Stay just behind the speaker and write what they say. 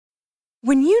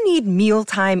When you need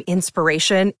mealtime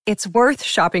inspiration, it's worth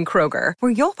shopping Kroger,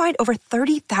 where you'll find over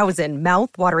 30,000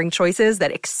 mouth-watering choices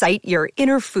that excite your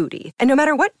inner foodie. And no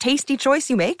matter what tasty choice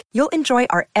you make, you'll enjoy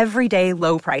our everyday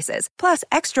low prices, plus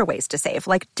extra ways to save,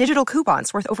 like digital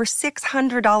coupons worth over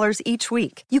 $600 each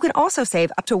week. You can also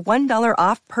save up to $1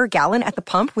 off per gallon at the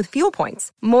pump with fuel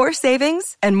points. More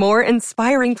savings and more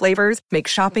inspiring flavors make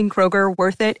shopping Kroger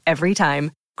worth it every time.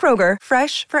 Kroger,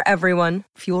 fresh for everyone.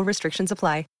 Fuel restrictions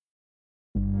apply.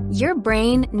 Your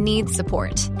brain needs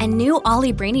support, and new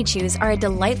Ollie Brainy Chews are a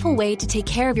delightful way to take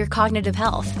care of your cognitive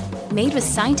health. Made with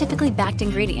scientifically backed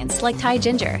ingredients like Thai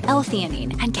ginger,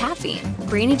 L-theanine, and caffeine,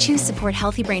 Brainy Chews support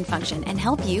healthy brain function and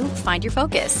help you find your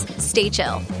focus, stay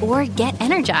chill, or get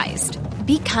energized.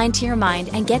 Be kind to your mind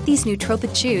and get these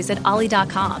nootropic chews at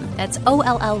ollie.com. That's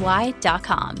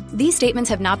OLLY.com. These statements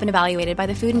have not been evaluated by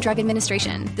the Food and Drug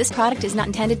Administration. This product is not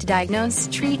intended to diagnose,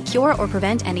 treat, cure, or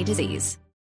prevent any disease.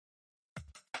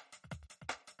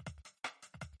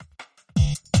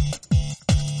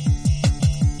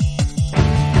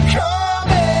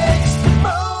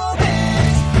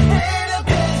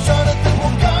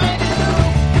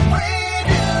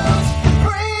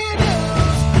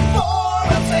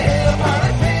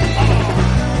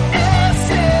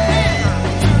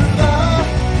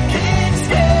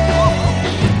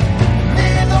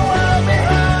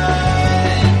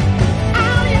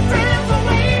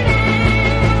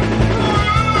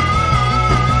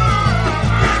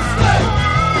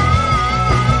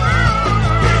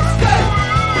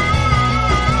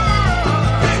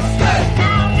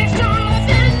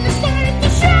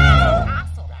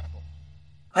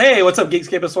 Hey, what's up,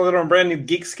 Geekscapists? Welcome to a brand new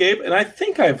Geekscape, and I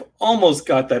think I've almost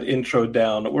got that intro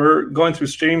down. We're going through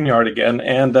StreamYard again,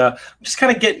 and I'm just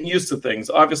kind of getting used to things.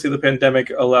 Obviously, the pandemic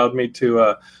allowed me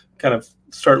to kind of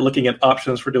start looking at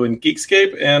options for doing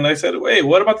Geekscape, and I said, wait,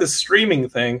 what about this streaming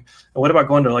thing? And what about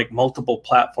going to like multiple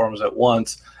platforms at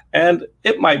once? And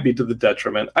it might be to the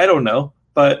detriment. I don't know,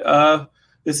 but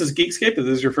this is Geekscape. If this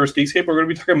is your first Geekscape, we're going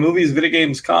to be talking movies, video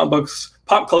games, comic books,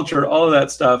 pop culture, all of that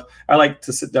stuff. I like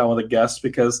to sit down with a guest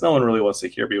because no one really wants to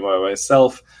hear me by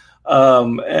myself.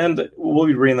 And we'll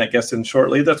be bringing that guest in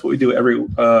shortly. That's what we do every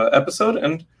episode.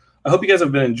 And I hope you guys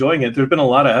have been enjoying it. There's been a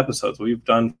lot of episodes. We've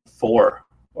done 4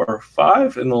 or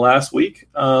 5 in the last week.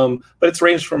 But it's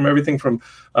ranged from everything from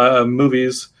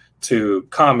movies to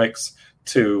comics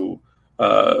to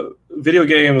video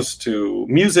games to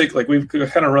music. Like, we've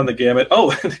kind of run the gamut.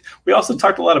 Oh, we also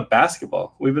talked a lot of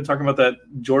basketball. We've been talking about that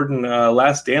Jordan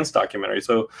Last Dance documentary.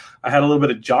 So I had a little bit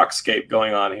of Jockscape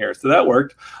going on here. So that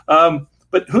worked.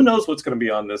 But who knows what's going to be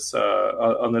on this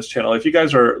channel. If you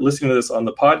guys are listening to this on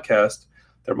the podcast,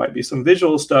 there might be some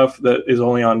visual stuff that is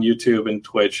only on YouTube and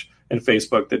Twitch and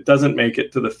Facebook that doesn't make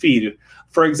it to the feed.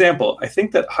 For example, I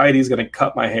think that Heidi's going to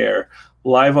cut my hair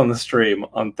live on the stream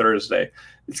on Thursday.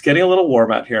 It's getting a little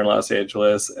warm out here in Los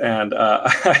Angeles, and I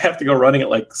have to go running at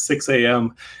like 6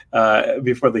 a.m.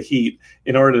 Before the heat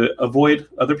in order to avoid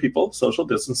other people, social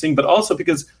distancing, but also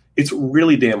because it's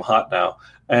really damn hot now.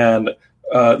 And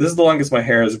this is the longest my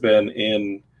hair has been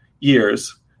in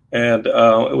years. And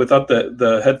without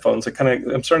the headphones,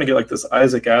 I'm starting to get like this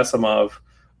Isaac Asimov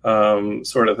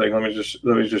sort of thing. Let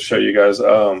me just show you guys.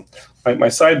 My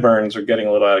sideburns are getting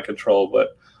a little out of control,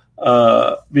 but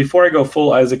before I go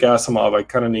full Isaac Asimov, I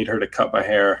kind of need her to cut my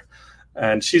hair,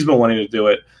 and she's been wanting to do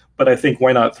it. But I think,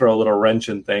 why not throw a little wrench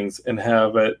in things and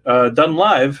have it done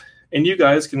live? And you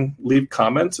guys can leave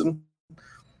comments and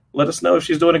let us know if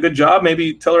she's doing a good job.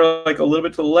 Maybe tell her like a little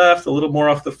bit to the left, a little more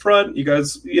off the front. You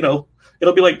guys, it'll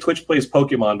be like Twitch plays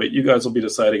Pokemon, but you guys will be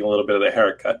deciding a little bit of the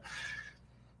haircut.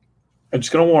 I'm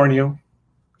just going to warn you,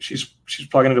 she's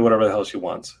probably going to do whatever the hell she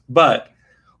wants. But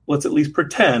let's at least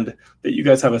pretend that you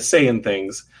guys have a say in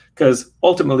things, because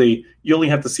ultimately you only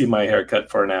have to see my haircut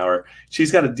for an hour.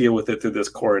 She's got to deal with it through this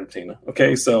quarantine.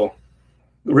 Okay, so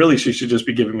really she should just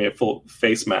be giving me a full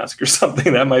face mask or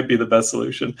something. That might be the best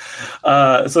solution.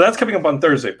 So that's coming up on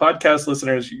Thursday. Podcast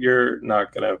listeners, you're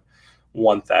not going to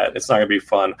want that. It's not going to be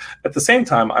fun. At the same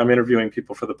time, I'm interviewing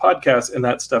people for the podcast, and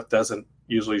that stuff doesn't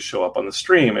usually show up on the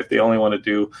stream if they only want to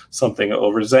do something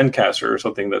over Zencastr or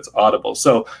something that's audible.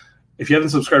 So if you haven't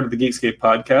subscribed to the Geekscape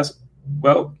podcast,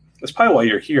 well, that's probably why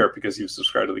you're here, because you've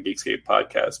subscribed to the Geekscape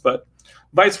podcast. But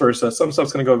vice versa, some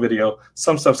stuff's going to go video,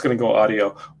 some stuff's going to go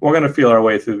audio. We're going to feel our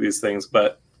way through these things,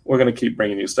 but we're going to keep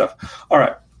bringing you stuff. All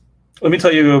right. Let me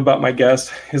tell you about my guest.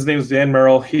 His name is Dan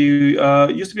Murrell. He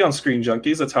used to be on Screen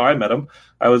Junkies. That's how I met him.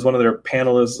 I was one of their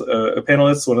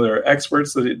panelists, one of their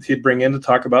experts that he'd bring in to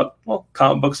talk about, well,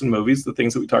 comic books and movies, the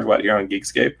things that we talk about here on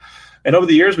Geekscape. And over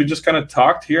the years, we just kind of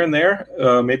talked here and there.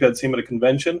 Maybe I'd see him at a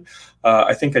convention.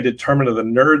 I think I did Tournament of the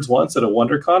Nerds once at a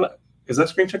WonderCon. is that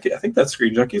Screen Junkie? I think that's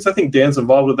Screen Junkies. I think Dan's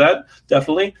involved with that,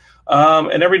 definitely.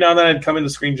 And every now and then I'd come into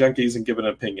Screen Junkies and give an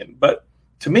opinion. But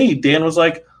to me, Dan was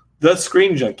like the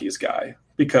Screen Junkies guy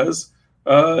because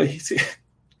he's,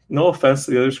 no offense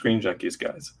to the other Screen Junkies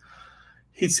guys,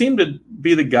 he seemed to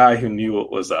be the guy who knew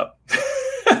what was up.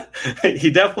 He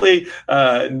definitely,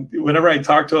 whenever I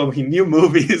talked to him, he knew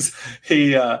movies.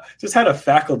 He just had a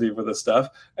faculty for this stuff.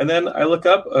 And then I look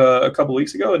up a couple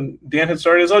weeks ago, and Dan had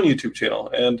started his own YouTube channel.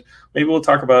 And maybe we'll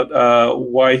talk about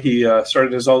why he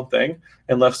started his own thing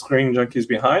and left Screen Junkies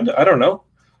behind. I don't know.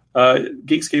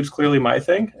 Geekscape's clearly my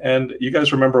thing. And you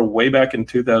guys remember way back in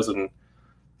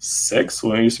 2006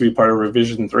 when I used to be part of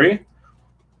Revision 3?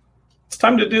 It's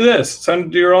time to do this. It's time to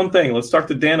do your own thing. Let's talk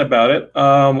to Dan about it.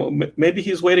 Maybe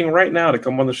he's waiting right now to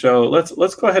come on the show.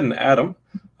 Let's go ahead and add him.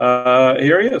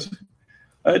 Here he is.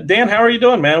 Dan, how are you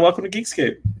doing, man? Welcome to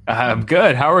Geekscape. I'm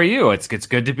good. How are you? It's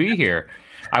good to be here.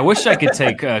 I wish I could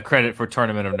take credit for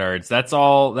Tournament of Nerds. That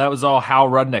was all Hal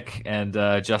Rudnick and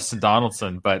Justin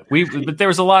Donaldson. But there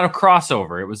was a lot of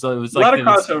crossover. It was like a lot of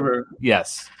crossover.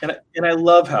 Yes, and I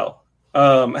love Hal.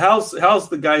 Hal's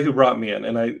the guy who brought me in,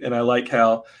 and I like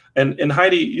Hal. And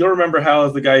Heidi, you'll remember Hal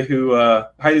as the guy who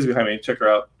Heidi's behind me. Check her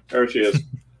out. There she is.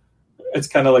 It's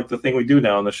kind of like the thing we do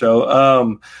now on the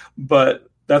show. But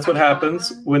that's what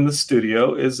happens when the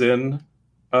studio is in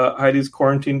Heidi's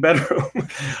quarantine bedroom.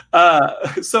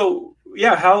 So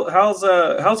yeah,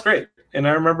 Hal's great. And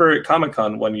I remember at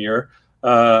Comic-Con one year,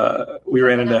 we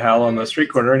ran into Hal on the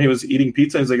street corner, and he was eating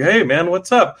pizza. And he's like, "Hey man,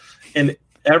 what's up?" And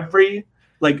every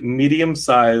like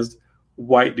medium-sized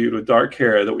white dude with dark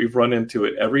hair that we've run into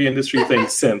at every industry thing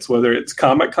since, whether it's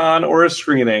Comic-Con or a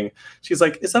screening, she's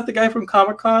like, "Is that the guy from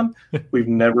Comic-Con?" We've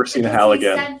never seen Hal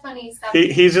again. Said funny stuff.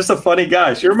 He's just a funny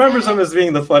guy. She remembers him as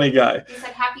being the funny guy. He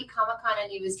said Happy Comic-Con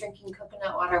and he was drinking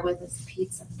coconut water with his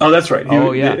pizza. Oh, that's right.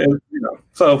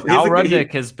 So Hal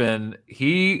Rudnick has been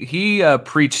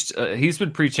preached. He's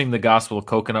been preaching the gospel of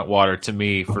coconut water to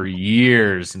me for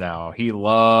years now. He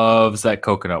loves that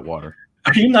coconut water.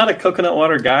 Are you not a coconut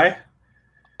water guy?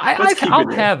 I'll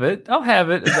have it.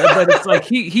 But it's like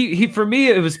he for me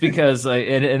it was because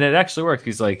and it actually worked.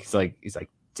 He's like,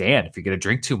 "Dan, if you're gonna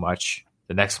drink too much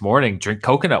the next morning, drink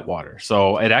coconut water."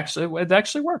 So it actually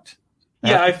worked.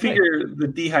 Yeah, I figure the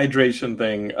dehydration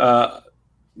thing.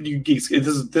 You geeks,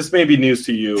 this may be news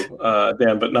to you,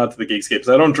 Dan, but not to the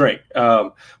Geekscapes. I don't drink,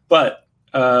 but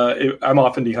I'm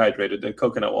often dehydrated, and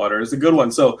coconut water is a good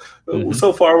one. So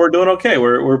so far we're doing okay.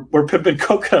 We're pimping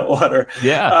coconut water.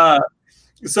 Yeah.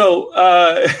 So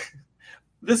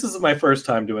this is my first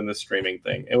time doing this streaming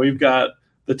thing, and we've got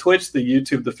the Twitch, the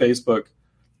YouTube, the Facebook,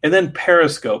 and then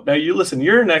Periscope. Now,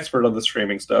 you're an expert on the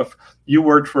streaming stuff. You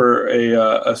worked for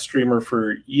a streamer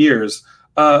for years.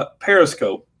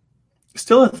 Periscope,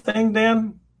 still a thing,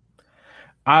 Dan?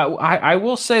 I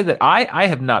will say that I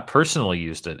have not personally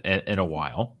used it in a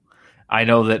while. I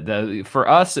know that for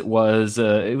us it was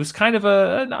kind of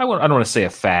I don't want to say a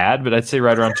fad, but I'd say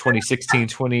right around 2016,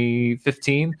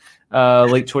 2015,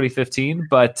 late 2015.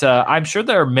 But I'm sure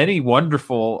there are many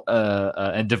wonderful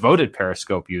and devoted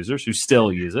Periscope users who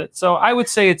still use it. So I would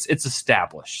say it's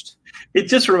established. It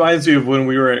just reminds me of when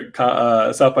we were at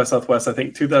South by Southwest, I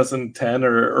think 2010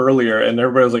 or earlier, and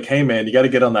everybody was like, "Hey man, you got to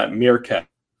get on that Meerkat."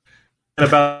 And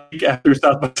about a week after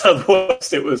South by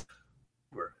Southwest, it was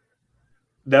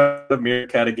never the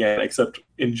Meerkat again, except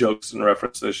in jokes and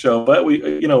reference to the show. But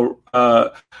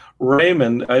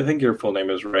Raymond, I think your full name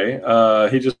is Ray.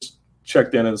 He just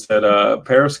checked in and said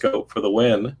Periscope for the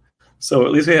win. So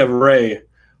at least we have Ray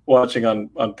watching on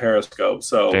Periscope.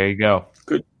 So there you go.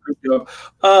 Good job.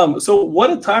 So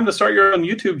what a time to start your own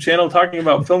YouTube channel talking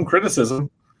about film criticism.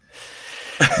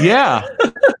 Yeah,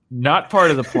 not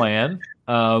part of the plan.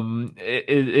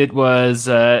 It was,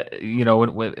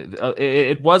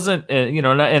 it wasn't,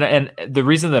 and the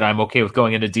reason that I'm okay with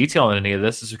going into detail on any of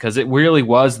this is because it really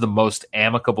was the most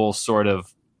amicable sort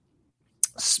of,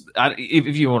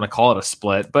 if you want to call it a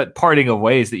split, but parting of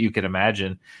ways that you could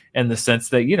imagine, in the sense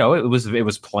that, it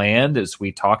was planned as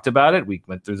we talked about it. We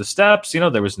went through the steps,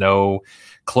 there was no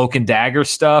cloak and dagger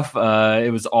stuff.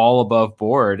 It was all above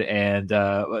board. And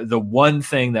the one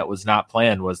thing that was not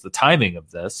planned was the timing of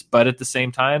this. But at the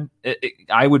same time,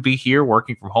 I would be here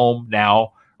working from home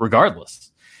now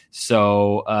regardless.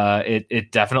 So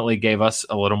it definitely gave us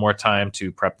a little more time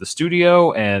to prep the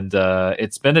studio. And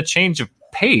it's been a change of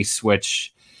pace,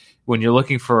 which when you're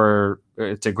looking for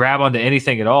to grab onto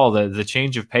anything at all, the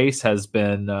change of pace has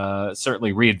been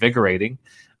certainly reinvigorating.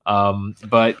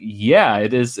 But yeah,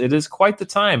 it is quite the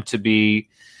time to be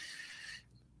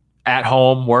at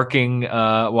home working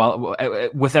while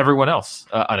with everyone else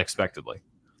unexpectedly.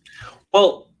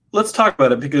 Well, let's talk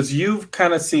about it, because you've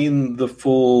kind of seen the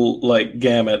full like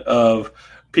gamut of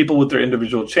people with their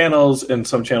individual channels, and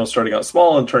some channels starting out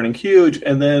small and turning huge,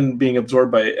 and then being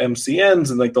absorbed by MCNs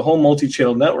and like the whole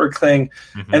multi-channel network thing.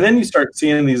 Mm-hmm. And then you start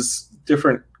seeing these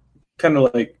different kind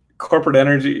of like corporate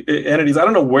entities. I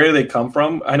don't know where they come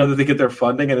from. I know that they get their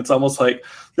funding, and it's almost like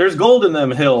there's gold in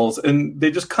them hills, and they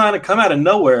just kind of come out of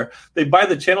nowhere. They buy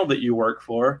the channel that you work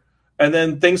for, and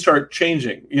then things start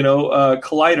changing.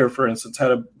 Collider, for instance,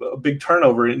 had a big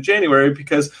turnover in January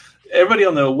because everybody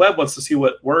on the web wants to see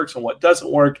what works and what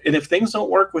doesn't work. And if things don't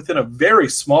work within a very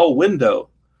small window,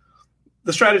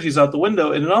 the strategy's out the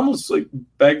window. And it almost like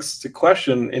begs to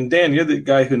question, and Dan, you're the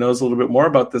guy who knows a little bit more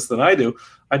about this than I do.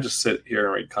 I just sit here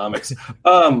and read comics.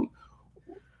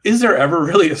 Is there ever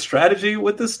really a strategy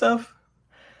with this stuff?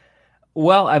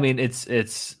 Well, I mean,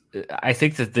 I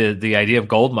think that the idea of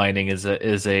gold mining is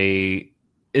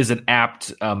an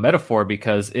apt metaphor,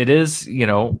 because it is,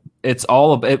 it's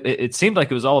all it seemed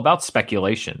like it was all about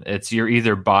speculation. It's you're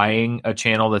either buying a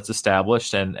channel that's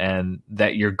established and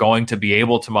that you're going to be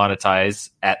able to monetize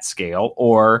at scale,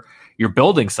 or you're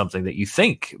building something that you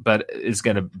think but is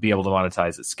going to be able to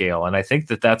monetize at scale. And I think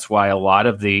that that's why a lot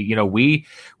of the, we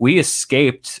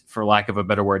escaped, for lack of a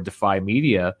better word, Defy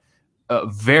Media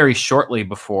very shortly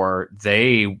before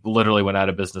they literally went out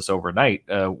of business overnight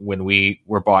when we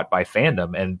were bought by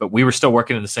Fandom. But we were still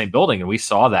working in the same building, and we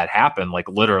saw that happen like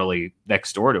literally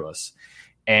next door to us.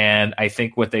 And I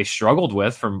think what they struggled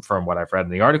with, from what I've read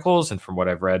in the articles and from what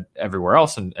I've read everywhere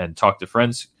else and talked to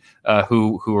friends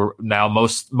who are now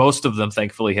most of them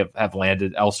thankfully have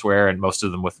landed elsewhere, and most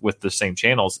of them with the same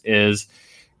channels, is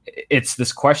it's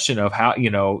this question of how,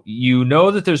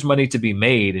 that there's money to be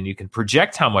made, and you can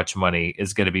project how much money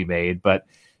is going to be made, but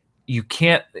you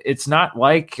can't, it's not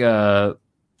like a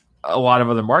lot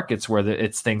of other markets where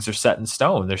things are set in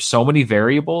stone. There's so many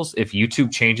variables. If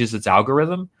YouTube changes its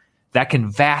algorithm, that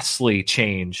can vastly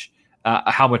change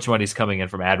how much money is coming in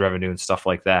from ad revenue and stuff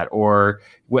like that. Or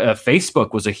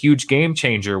Facebook was a huge game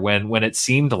changer when it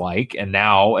seemed like, and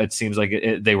now it seems like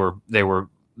they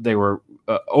were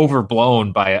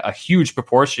overblown by a huge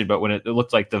proportion. But when it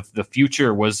looked like the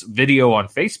future was video on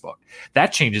Facebook, that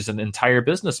changes an entire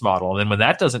business model. And then when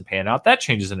that doesn't pan out, that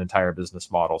changes an entire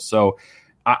business model. So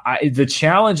the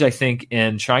challenge, I think,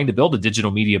 in trying to build a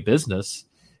digital media business,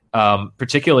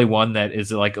 particularly one that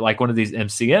is like one of these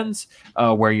MCNs,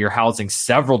 where you're housing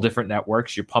several different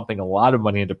networks, you're pumping a lot of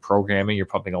money into programming, you're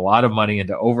pumping a lot of money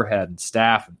into overhead and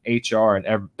staff and HR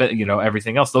and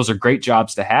everything else. Those are great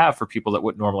jobs to have for people that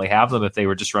wouldn't normally have them if they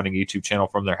were just running a YouTube channel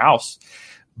from their house.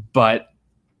 But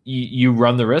you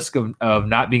run the risk of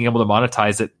not being able to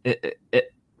monetize it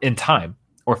in time,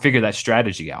 or figure that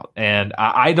strategy out. And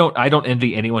I don't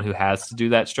envy anyone who has to do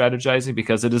that strategizing,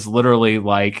 because it is literally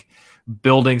like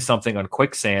building something on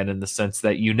quicksand, in the sense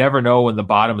that you never know when the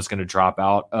bottom is going to drop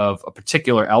out of a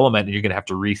particular element, and you're going to have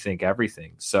to rethink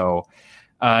everything. So,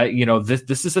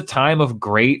 this is a time of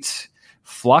great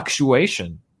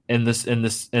fluctuation in this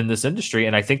industry,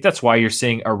 and I think that's why you're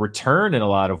seeing a return in a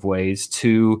lot of ways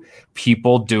to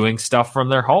people doing stuff from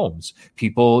their homes,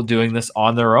 people doing this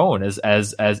on their own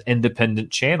as independent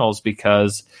channels,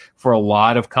 because for a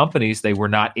lot of companies, they were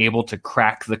not able to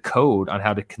crack the code on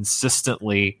how to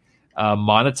consistently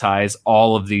monetize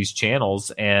all of these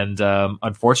channels. And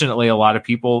unfortunately, a lot of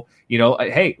people,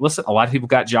 hey, listen, a lot of people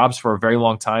got jobs for a very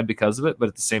long time because of it. But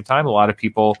at the same time, a lot of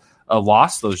people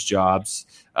lost those jobs,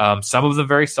 some of them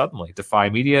very suddenly. Defy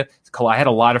Media, I had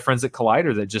a lot of friends at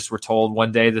Collider that just were told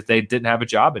one day that they didn't have a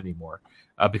job anymore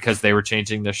because they were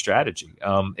changing their strategy.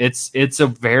 It's a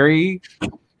very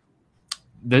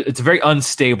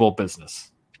unstable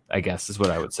business, I guess, is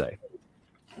what I would say.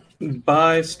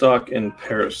 Buy stock in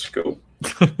Periscope.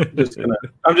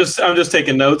 I'm just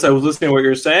taking notes. I was listening to what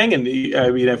you're saying, and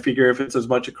I figure if it's as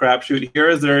much a crapshoot here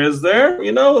as there is there,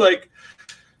 like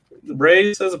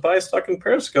Ray says, buy stock in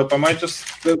Periscope.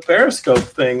 The Periscope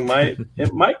thing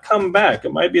might come back.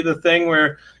 It might be the thing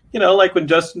where, like when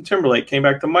Justin Timberlake came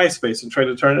back to MySpace and tried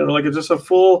to turn it into like just a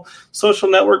full social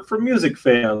network for music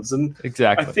fans. And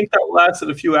exactly, I think that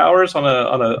lasted a few hours on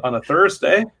a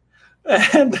Thursday.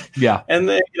 And yeah, and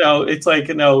then it's like,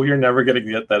 you're never going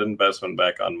to get that investment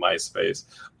back on MySpace.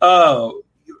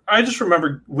 I just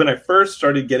remember when I first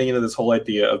started getting into this whole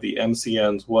idea of the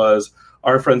MCNs was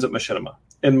our friends at Machinima.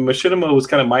 And Machinima was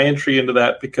kind of my entry into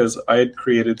that, because I had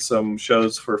created some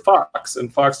shows for Fox,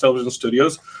 and Fox Television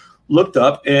Studios looked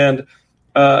up, and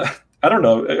I don't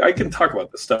know, I can talk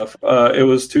about this stuff. It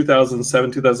was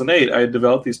 2007, 2008. I had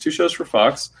developed these two shows for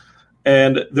Fox,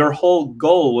 And their whole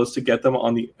goal was to get them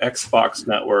on the Xbox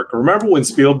network. Remember when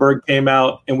Spielberg came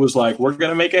out and was like, we're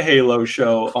going to make a Halo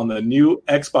show on the new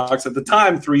Xbox, at the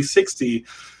time 360,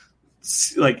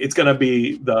 like it's going to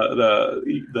be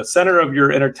the center of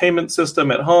your entertainment system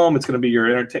at home. It's going to be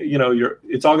your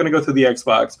it's all going to go through the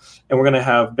Xbox, and we're going to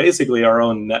have basically our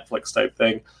own Netflix type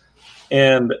thing.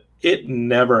 And it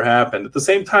never happened. At the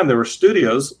same time, there were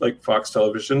studios like Fox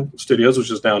Television Studios, which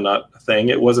is now not a thing.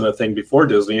 It wasn't a thing before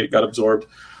Disney. It got absorbed.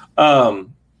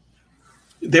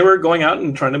 They were going out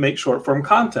and trying to make short form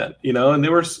content, and they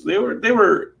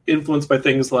were influenced by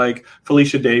things like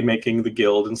Felicia Day making The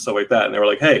Guild and stuff like that. And they were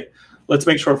like, hey, let's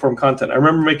make short form content. I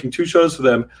remember making 2 shows for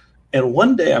them. And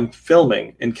one day I'm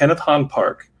filming in Kenneth Hahn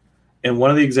Park, and one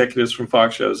of the executives from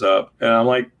Fox shows up, and I'm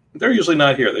like, they're usually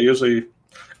not here.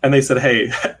 And they said,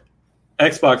 hey,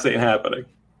 Xbox ain't happening.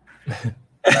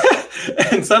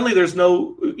 And suddenly there's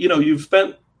no, you've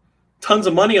spent tons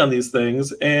of money on these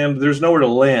things and there's nowhere to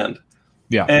land.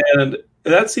 Yeah. And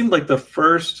that seemed like the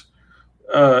first,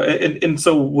 and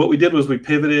so what we did was we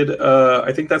pivoted.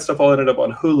 I think that stuff all ended up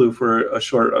on Hulu for a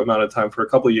short amount of time, for a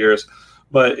couple of years.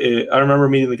 But I remember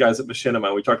meeting the guys at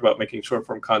Machinima. We talked about making short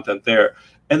form content there.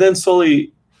 And then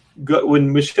slowly,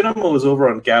 when Machinima was over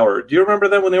on Gower, do you remember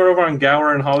them when they were over on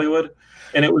Gower in Hollywood?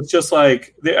 And it was just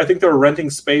like, I think they were renting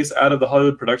space out of the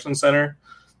Hollywood Production Center.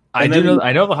 I know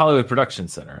the Hollywood Production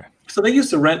Center. So they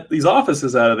used to rent these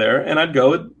offices out of there, and I'd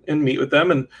go and meet with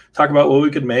them and talk about what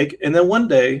we could make. And then one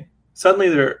day, suddenly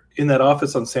they're in that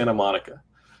office on Santa Monica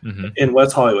in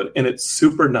West Hollywood, and it's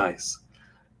super nice.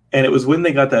 And it was when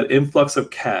they got that influx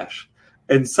of cash.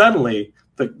 And suddenly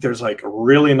there's like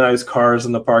really nice cars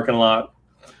in the parking lot,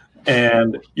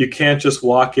 and you can't just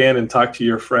walk in and talk to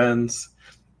your friends.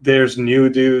 There's new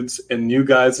dudes and new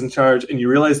guys in charge, and you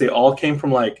realize they all came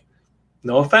from, like,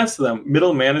 no offense to them,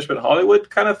 middle management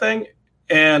Hollywood kind of thing.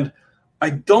 And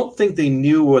I don't think they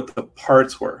knew what the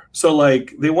parts were. So,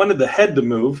 like, they wanted the head to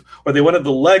move or they wanted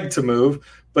the leg to move,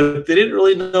 but they didn't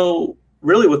really know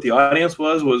really what the audience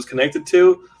was connected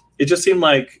to. It just seemed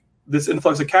like this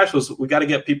influx of cash was, we got to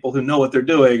get people who know what they're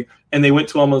doing. And they went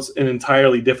to almost an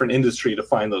entirely different industry to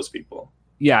find those people.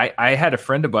 Yeah, I had a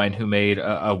friend of mine who made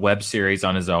a web series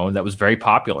on his own that was very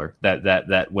popular.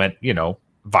 That went,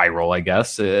 viral. I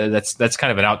guess that's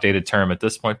kind of an outdated term at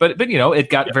this point. But it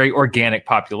got very organic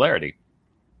popularity.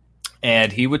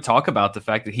 And he would talk about the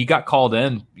fact that he got called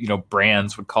in.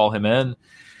 Brands would call him in.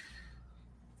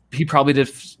 He probably did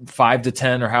 5 to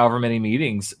 10 or however many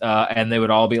meetings, and they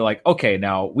would all be like, "Okay,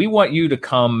 now we want you to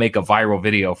come make a viral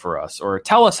video for us, or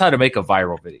tell us how to make a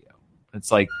viral video."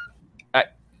 It's like, I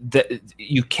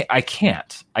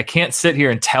can't sit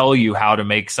here and tell you how to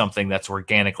make something that's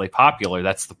organically popular.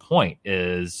 That's the point,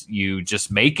 is you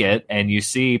just make it and you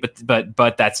see,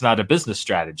 but that's not a business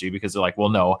strategy, because they're like, well,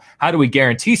 no, how do we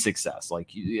guarantee success?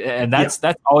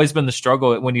 That's always been the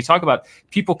struggle when you talk about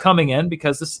people coming in,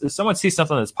 because if someone sees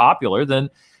something that's popular, then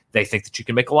they think that you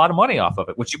can make a lot of money off of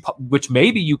it, which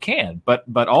maybe you can,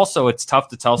 but also it's tough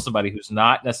to tell somebody who's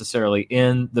not necessarily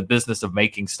in the business of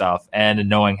making stuff and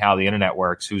knowing how the internet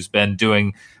works, who's been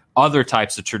doing other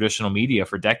types of traditional media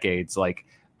for decades. Like,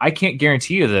 I can't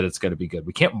guarantee you that it's going to be good.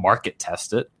 We can't market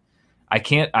test it.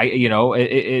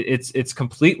 It's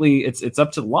completely, it's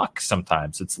up to luck.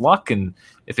 Sometimes it's luck. And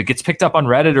if it gets picked up on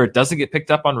Reddit or it doesn't get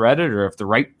picked up on Reddit, or if the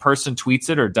right person tweets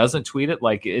it or doesn't tweet it,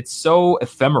 like, it's so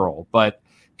ephemeral, but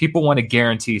people want to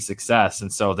guarantee success,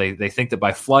 and so they think that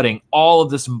by flooding all of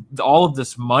this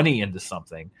money into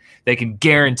something, they can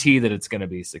guarantee that it's going to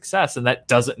be a success, and that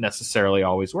doesn't necessarily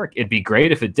always work. It'd be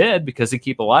great if it did, because it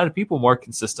keep a lot of people more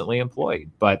consistently employed.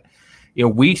 But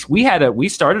we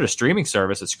started a streaming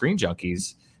service at Screen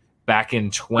Junkies back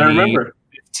in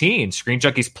 2015. Screen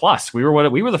Junkies Plus. We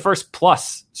were the first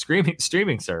Plus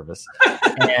streaming service,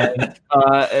 and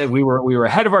we were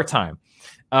ahead of our time.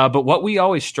 But what we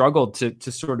always struggled to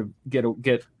sort of get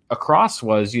across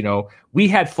was, we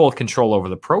had full control over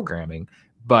the programming,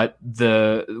 but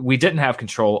we didn't have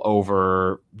control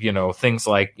over, things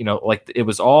like it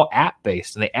was all app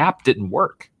based, and the app didn't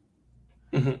work.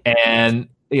 Mm-hmm. And,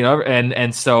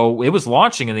 and so it was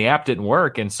launching and the app didn't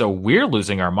work. And so we're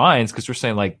losing our minds, because we're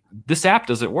saying, like, this app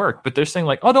doesn't work, but they're saying,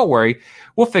 like, oh, don't worry,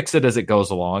 we'll fix it as it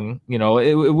goes along.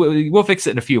 We'll fix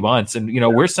it in a few months. And,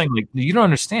 we're saying, like, you don't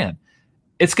understand.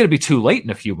 It's going to be too late in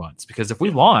a few months, because if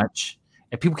we launch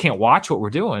and people can't watch what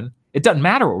we're doing, it doesn't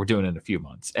matter what we're doing in a few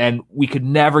months. And we could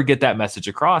never get that message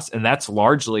across. And that's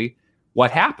largely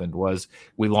what happened. Was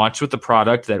we launched with the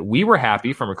product that we were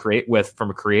happy from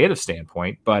a creative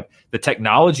standpoint, but the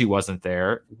technology wasn't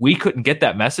there. We couldn't get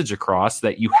that message across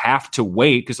that you have to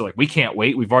wait, because they're like, we can't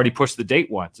wait. We've already pushed the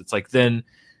date once. It's like, then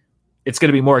it's going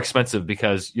to be more expensive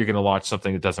because you're going to launch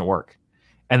something that doesn't work.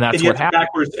 And that's what happens.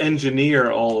 Backwards engineer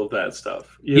all of that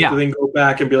stuff. You have to then go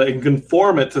back and be like, and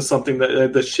conform it to something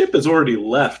that the ship has already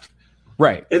left.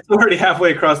 Right. It's already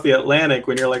halfway across the Atlantic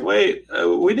when you're like, wait,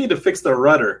 we need to fix the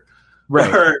rudder.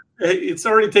 Right. Or it's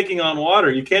already taking on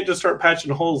water. You can't just start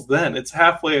patching holes then. It's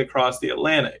halfway across the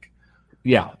Atlantic.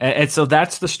 Yeah, and so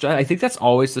that's I think that's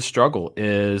always the struggle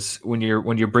is when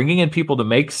you're bringing in people to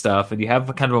make stuff and you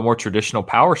have kind of a more traditional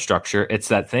power structure. It's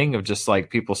that thing of just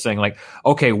like people saying like,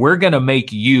 okay, we're going to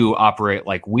make you operate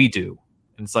like we do.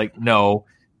 And it's like, no,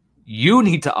 you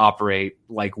need to operate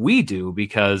like we do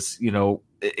because, you know,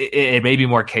 it may be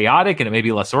more chaotic and it may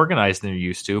be less organized than you're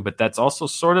used to, but that's also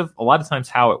sort of a lot of times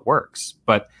how it works.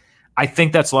 But I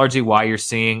think that's largely why you're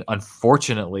seeing,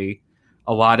 unfortunately,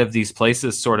 a lot of these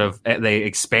places sort of they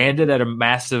expanded at a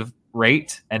massive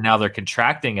rate and now they're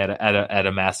contracting at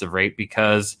a massive rate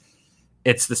because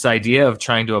it's this idea of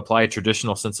trying to apply a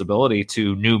traditional sensibility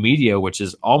to new media, which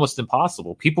is almost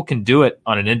impossible. People can do it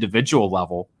on an individual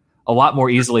level a lot more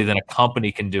easily than a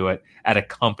company can do it at a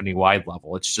company-wide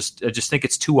level. It's just, I just think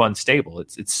it's too unstable.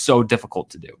 It's so difficult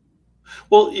to do.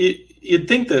 Well, you'd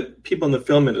think that people in the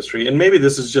film industry, and maybe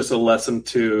this is just a lesson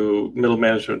to middle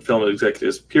management film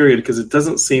executives, period, because it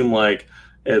doesn't seem like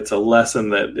it's a lesson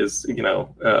that is, you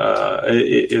know,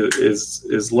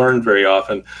 is learned very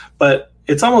often. But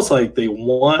it's almost like they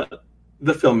want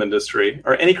the film industry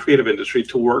or any creative industry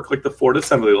to work like the Ford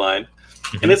assembly line,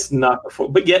 and it's not the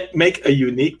Ford, but yet make a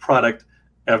unique product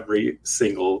every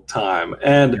single time.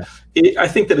 And I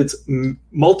think that it's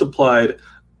multiplied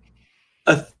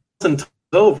 1,000 times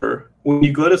over when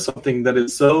you go to something that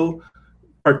is so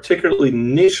particularly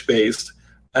niche based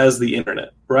as the internet,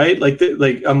 right? Like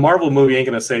a Marvel movie ain't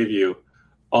gonna save you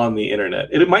on the internet.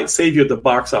 It might save you at the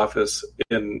box office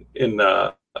in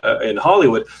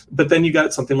Hollywood, but then you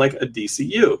got something like a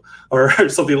DCU or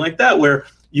something like that where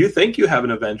you think you have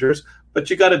an Avengers, but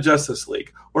you got a Justice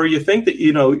League, or you think that,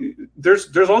 you know,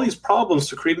 there's all these problems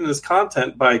to creating this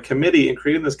content by committee and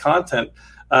creating this content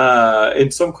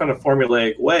in some kind of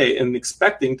formulaic way and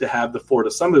expecting to have the Ford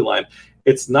assembly line.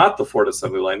 It's not the Ford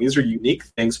assembly line. These are unique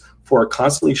things for a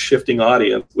constantly shifting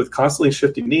audience with constantly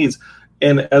shifting needs.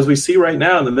 And as we see right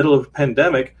now in the middle of a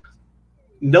pandemic,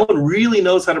 no one really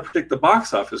knows how to predict the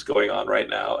box office going on right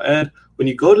now. And when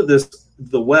you go to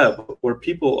the web where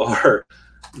people are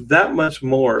that much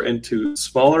more into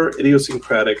smaller,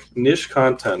 idiosyncratic, niche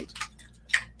content,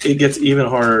 it gets even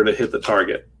harder to hit the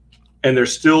target. And they're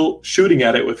still shooting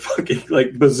at it with fucking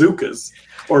like bazookas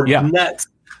or nets.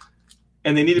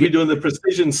 And they need to be doing the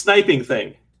precision sniping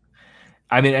thing.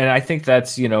 I mean, and I think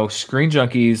that's, you know, Screen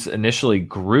Junkies initially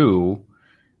grew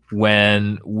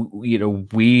when, you know,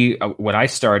 when I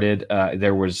started,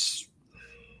 there was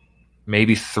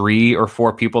maybe 3 or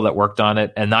 4 people that worked on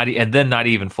it and then not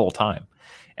even full time.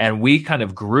 And we kind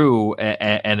of grew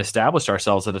and established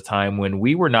ourselves at a time when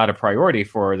we were not a priority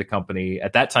for the company.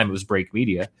 At that time, it was Break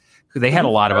Media. They had a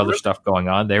lot of other stuff going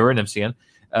on. They were in MCN.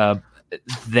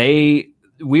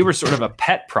 We were sort of a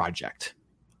pet project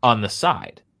on the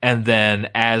side. And then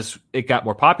as it got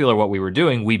more popular, what we were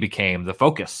doing, we became the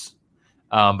focus.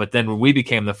 But then when we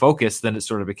became the focus, then it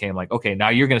sort of became like, okay, now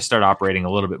you're going to start operating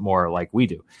a little bit more like we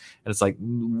do. And it's like,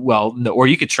 well, no, or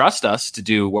you could trust us to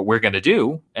do what we're going to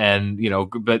do. And, you know,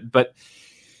 but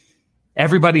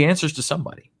everybody answers to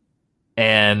somebody.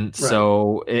 And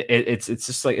so it's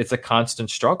just like, it's a constant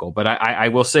struggle. But I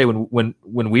will say when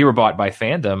we were bought by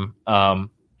Fandom,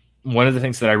 one of the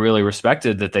things that I really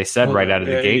respected that they said right out of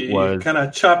the gate was kind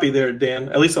of choppy there, Dan,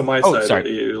 at least on my side.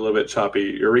 Sorry. You're a little bit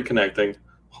choppy. You're reconnecting.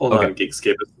 Hold on,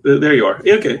 Geekscape. There you are.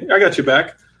 Okay, I got you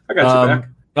back. No,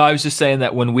 I was just saying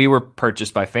that when we were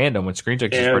purchased by Fandom, when Screen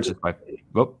Junkies was purchased by...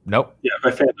 Oh, nope. Yeah,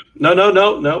 by Fandom.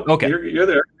 No. Okay. You're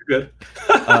there. You're good.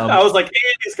 I was like,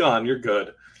 hey, he's gone. You're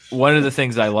good. One of the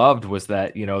things I loved was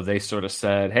that, you know, they sort of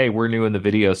said, hey, we're new in the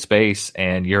video space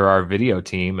and you're our video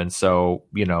team. And so,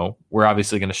 you know, we're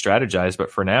obviously going to strategize.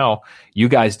 But for now, you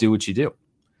guys do what you do.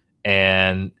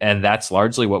 And that's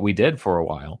largely what we did for a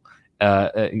while.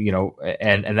 You know,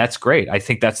 and that's great. I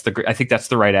think that's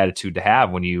the right attitude to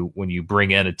have when you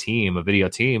bring in a video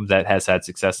team that has had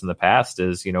success in the past.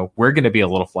 Is, you know, we're going to be a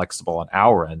little flexible on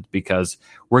our end because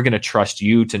we're going to trust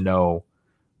you to know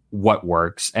what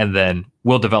works, and then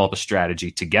we'll develop a strategy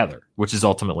together, which is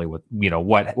ultimately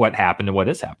what happened and what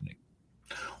is happening.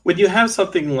 When you have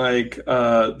something like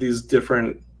these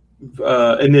different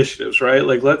initiatives, right?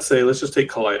 Like let's just take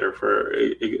Collider for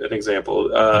an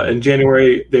example. In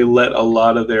January, they let a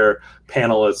lot of their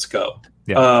panelists go.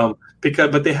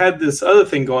 but they had this other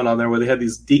thing going on there where they had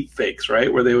these deep fakes,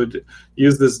 right? Where they would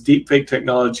use this deep fake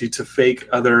technology to fake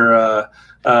other,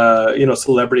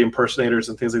 celebrity impersonators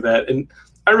and things like that. And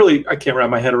I can't wrap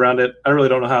my head around it. I really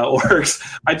don't know how it works.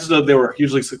 I just know they were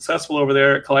hugely successful over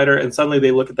there at Collider, and suddenly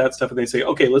they look at that stuff and they say,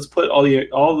 okay, let's put all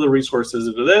the resources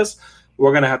into this.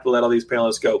 We're going to have to let all these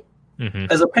panelists go. Mm-hmm.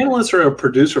 As a panelist or a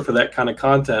producer for that kind of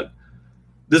content,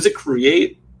 does it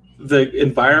create the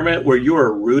environment where you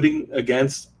are rooting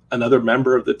against another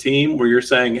member of the team, where you're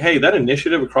saying, hey, that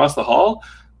initiative across the hall,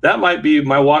 that might be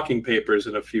my walking papers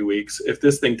in a few weeks if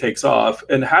this thing takes off?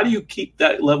 And how do you keep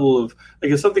that level of,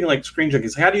 like, something like Screen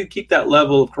Junkies, how do you keep that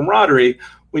level of camaraderie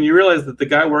when you realize that the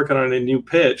guy working on a new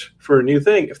pitch for a new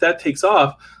thing, if that takes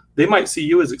off, they might see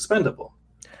you as expendable?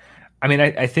 I mean,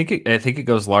 I think it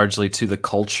goes largely to the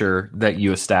culture that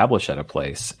you establish at a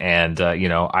place. And,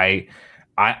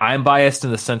 I'm biased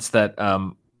in the sense that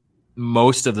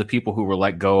most of the people who were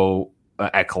let go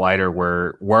at Collider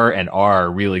were and are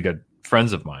really good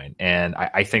friends of mine. And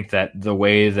I think that the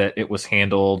way that it was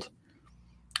handled,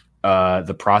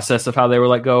 the process of how they were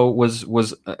let go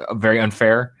was very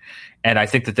unfair. And I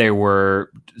think that they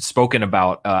were spoken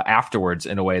about afterwards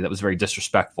in a way that was very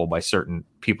disrespectful by certain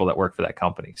people that work for that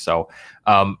company. So,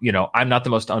 I'm not the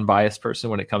most unbiased person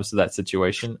when it comes to that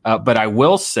situation. But I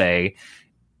will say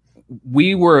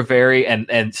we were very,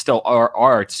 and still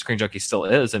are, Screen Junkie still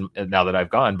is, and now that I've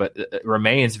gone, but it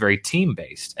remains very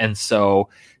team-based. And so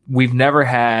we've never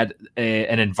had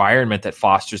an environment that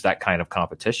fosters that kind of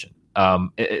competition.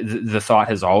 The thought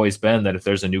has always been that if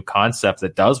there's a new concept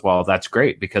that does well, that's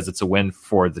great because it's a win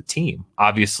for the team.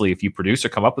 Obviously, if you produce or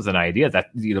come up with an idea,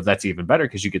 that's even better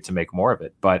because you get to make more of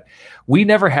it. But we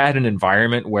never had an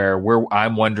environment where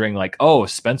I'm wondering like, oh, if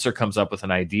Spencer comes up with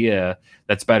an idea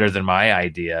that's better than my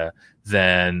idea,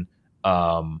 then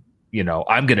I'm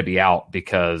going to be out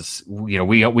because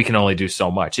we can only do so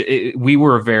much. We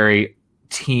were a very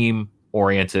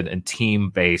team-oriented and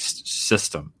team-based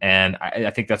system, and I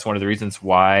think that's one of the reasons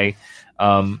why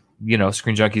Screen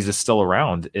Junkies is still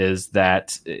around, is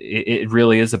that it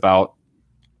really is about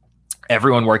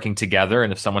everyone working together.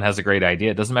 And if someone has a great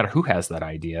idea, it doesn't matter who has that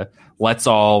idea, let's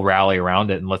all rally around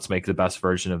it and let's make the best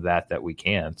version of that we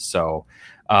can. So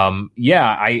I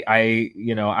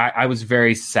was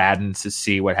very saddened to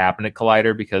see what happened at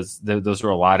Collider because those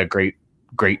were a lot of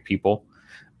great people.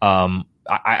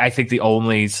 I think the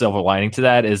only silver lining to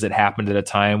that is it happened at a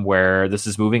time where this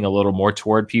is moving a little more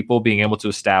toward people being able to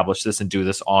establish this and do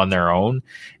this on their own.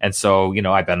 And so,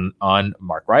 I've been on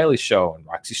Mark Riley's show and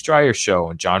Roxy Streyer's show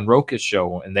and John Roca's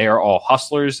show, and they are all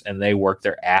hustlers and they work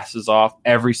their asses off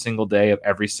every single day of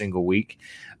every single week.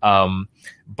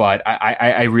 But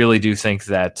I really do think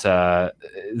that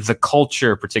the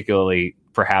culture, particularly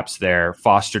perhaps there,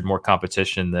 fostered more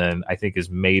competition than I think is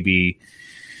maybe...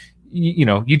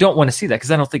 you don't want to see that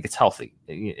because I don't think it's healthy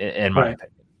in my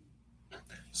opinion.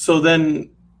 So then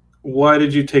why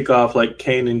did you take off like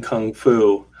Kane in Kung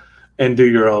Fu and do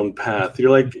your own path? You're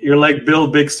like Bill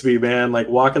Bixby, man, like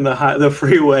walking the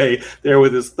freeway there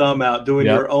with his thumb out, doing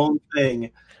your own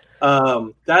thing.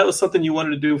 That was something you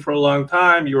wanted to do for a long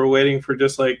time. You were waiting for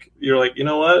you're like, you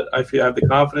know what? I feel I have the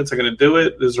confidence. I'm going to do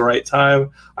it. This is the right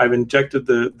time. I've injected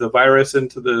the virus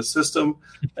into the system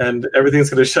and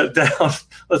everything's going to shut down.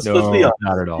 Let's be honest.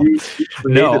 Not at all. You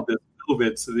created this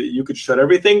COVID so that you could shut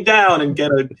everything down and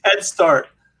get a head start.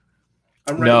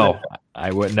 I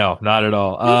would. No, not at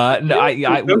all. No,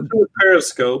 I go to the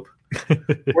Periscope.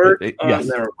 Work. Yes.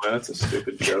 Never mind. That's a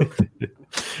stupid joke.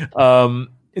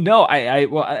 No,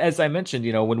 well, as I mentioned,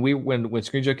 when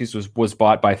Screen Junkies was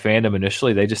bought by Fandom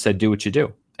initially, they just said, do what you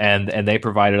do. And they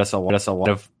provided us a lot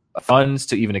of funds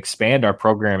to even expand our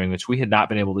programming, which we had not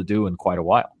been able to do in quite a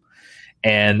while.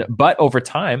 But over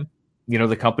time,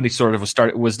 the company sort of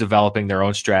was developing their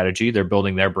own strategy. They're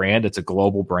building their brand. It's a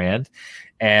global brand.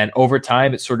 And over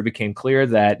time, it sort of became clear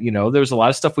that, there was a lot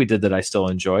of stuff we did that I still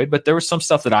enjoyed, but there was some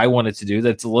stuff that I wanted to do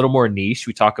that's a little more niche.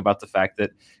 We talk about the fact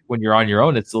that when you're on your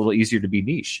own, it's a little easier to be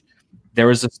niche. There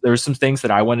was some things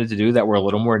that I wanted to do that were a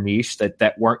little more niche,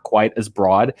 that weren't quite as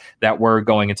broad, that were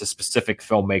going into specific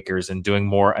filmmakers and doing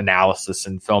more analysis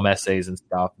and film essays and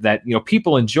stuff that,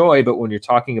 people enjoy. But when you're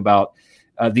talking about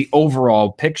the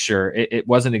overall picture, it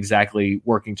wasn't exactly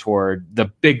working toward the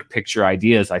big picture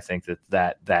ideas, I think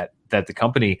that the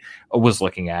company was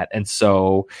looking at. And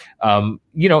so,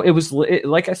 it was,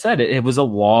 like I said, it was a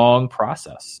long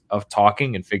process of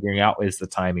talking and figuring out, is the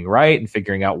timing right? And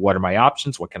figuring out what are my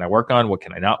options? What can I work on? What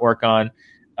can I not work on?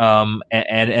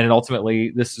 And ultimately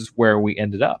this is where we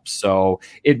ended up. So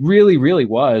it really, really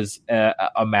was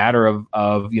a matter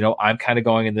of, you know, I'm kind of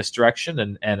going in this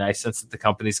direction, and I sense that the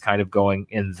company's kind of going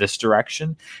in this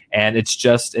direction, and it's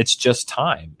just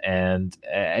time. And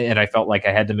I felt like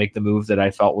I had to make the move that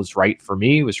I felt was right for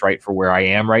me, was right for where I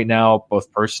am right now,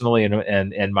 both personally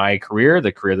and my career,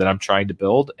 the career that I'm trying to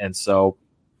build. And so,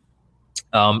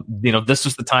 you know, this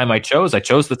was the time I chose. I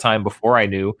chose the time before I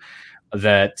knew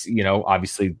that, you know,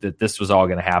 obviously that this was all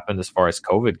going to happen as far as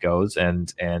COVID goes.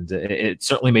 And it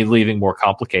certainly made leaving more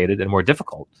complicated and more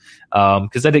difficult,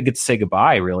 because I didn't get to say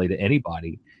goodbye really to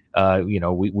anybody. You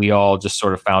know, we all just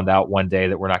sort of found out one day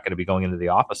that we're not going to be going into the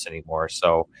office anymore.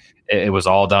 So it was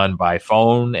all done by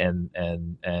phone and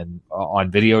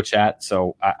on video chat.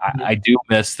 So I do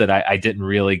miss that I didn't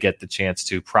really get the chance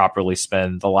to properly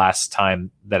spend the last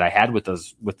time that I had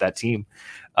with that team.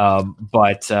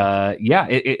 But yeah,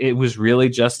 it was really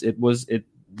just,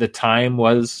 the time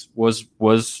was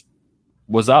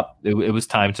up. It was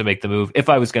time to make the move, if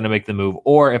I was going to make the move,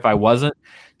 or if I wasn't,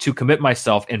 to commit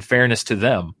myself, in fairness to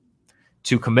them,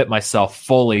 to commit myself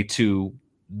fully to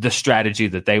the strategy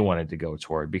that they wanted to go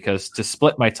toward. Because to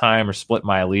split my time or split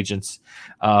my allegiance,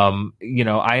 you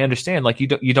know, I understand, like, you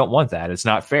don't want that. It's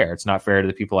not fair. It's not fair to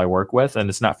the people I work with, and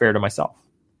it's not fair to myself.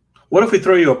 What if we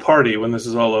throw you a party when this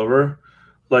is all over?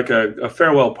 Like a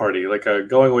farewell party, like a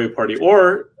going away party,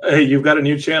 or hey, you've got a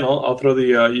new channel. I'll throw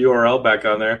the URL back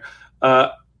on there.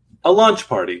 A launch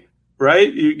party,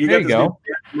 right? You get this new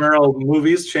Merrill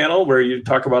Movies channel where you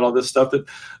talk about all this stuff that,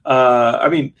 I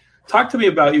mean, talk to me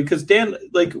about you, because Dan,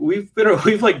 like, we've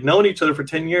like known each other for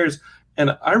 10 years,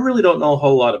 and I really don't know a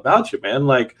whole lot about you, man.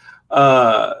 Like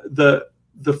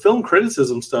the film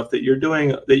criticism stuff that you're doing,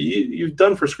 that you've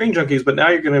done for Screen Junkies, but now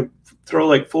you're going to throw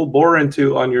like full bore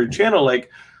into on your channel. Like,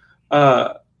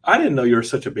 I didn't know you were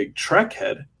such a big Trek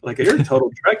head. Like, you're a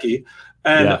total Trekkie.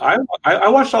 And yeah. I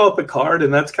watched all of Picard,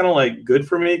 and that's kind of like good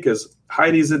for me because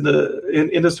Heidi's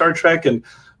into Star Trek, and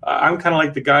I'm kind of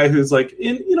like the guy who's like,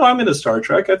 I'm into Star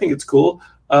Trek. I think it's cool.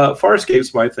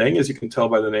 Farscape's my thing, as you can tell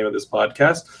by the name of this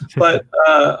podcast. But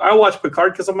I watch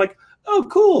Picard because I'm like, oh,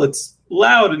 cool. It's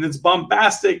loud and it's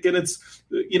bombastic and it's,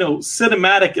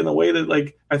 cinematic in the way that,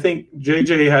 like, I think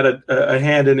JJ had a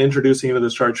hand in introducing into the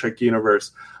Star Trek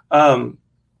universe. And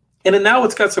then now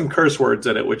it's got some curse words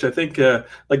in it, which I think,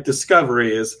 like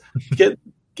Discovery is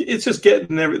it's just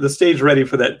getting the stage ready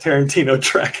for that Tarantino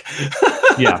Trek.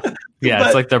 Yeah, but,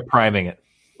 it's like they're priming it.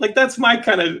 Like, that's my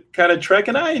kind of Trek,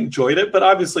 and I enjoyed it, but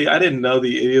obviously I didn't know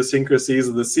the idiosyncrasies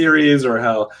of the series or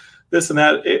how this and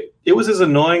that. It was as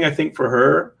annoying, I think, for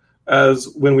her as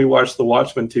when we watched the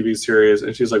Watchmen TV series,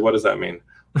 and she's like, "What does that mean?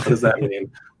 What does that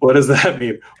mean? What does that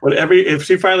mean?" If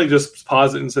she finally just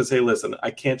pauses it and says, "Hey, listen, I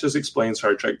can't just explain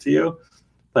Star Trek to you,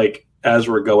 like, as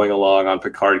we're going along on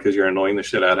Picard because you're annoying the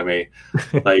shit out of me."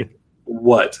 Like,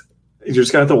 what? You're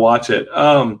just gonna have to watch it.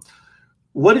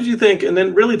 What did you think? And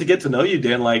then really to get to know you,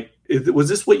 Dan, like, was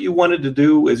this what you wanted to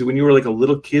do as when you were like a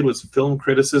little kid, was film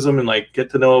criticism and like get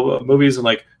to know movies, and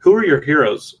like, who were your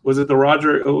heroes? Was it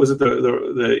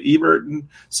the Ebert and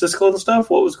Siskel and stuff?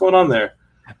 What was going on there?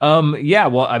 Yeah,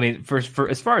 well, I mean, for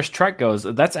as far as Trek goes,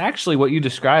 that's actually what you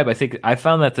describe. I think I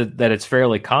found that it's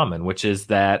fairly common, which is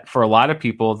that for a lot of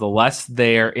people, the less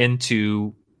they're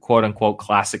into quote unquote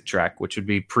classic Trek, which would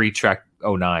be pre-Trek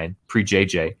 09,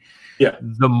 pre-JJ,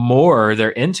 the more they're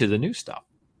into the new stuff.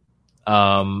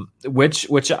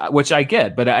 Which I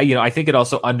get, but I think it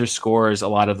also underscores a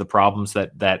lot of the problems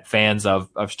that fans of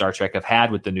Star Trek have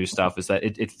had with the new stuff, is that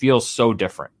it feels so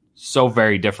different. So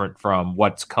very different from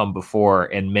what's come before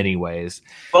in many ways.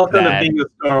 Welcome to being a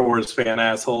Star Wars fan,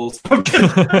 assholes.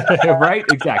 Right?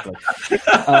 Exactly.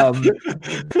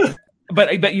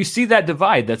 But you see that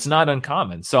divide. That's not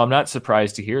uncommon. So I'm not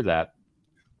surprised to hear that.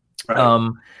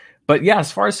 Right. But yeah,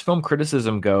 as far as film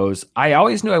criticism goes, I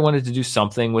always knew I wanted to do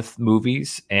something with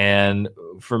movies. And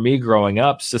for me growing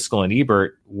up, Siskel and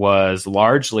Ebert was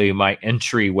largely my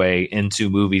entryway into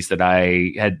movies that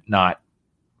I had not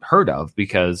heard of,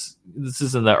 because this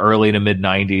is in the early to mid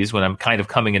 90s when I'm kind of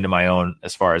coming into my own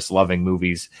as far as loving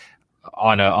movies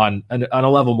on a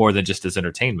level more than just as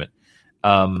entertainment.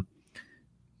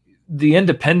 The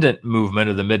independent movement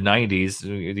of the mid 90s,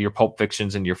 your Pulp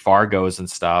Fictions and your Fargos and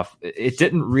stuff, it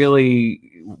didn't really,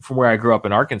 from where I grew up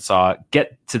in Arkansas,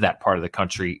 get to that part of the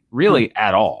country really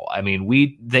at all. I mean,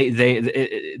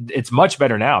 it's much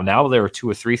better now. Now there are 2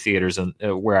 or 3 theaters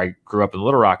where I grew up in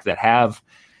Little Rock that have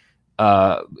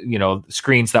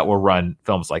screens that will run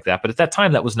films like that. But at that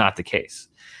time, that was not the case.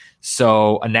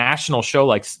 So a national show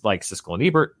like Siskel and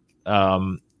Ebert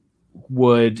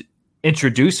would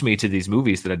introduce me to these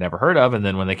movies that I'd never heard of, and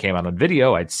then when they came out on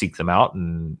video, I'd seek them out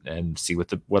and see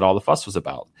what all the fuss was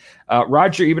about.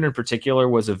 Roger Ebert in particular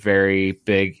was a very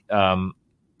big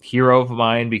hero of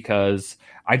mine because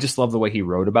I just love the way he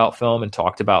wrote about film and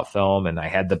talked about film, and I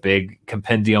had the big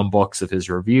compendium books of his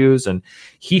reviews, and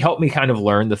he helped me kind of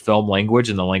learn the film language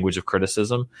and the language of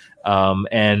criticism.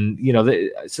 And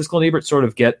Siskel and Ebert sort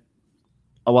of get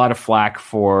a lot of flack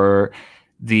for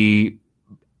the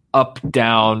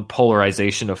up-down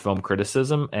polarization of film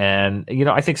criticism. And,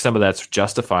 I think some of that's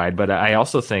justified, but I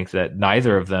also think that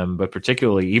neither of them, but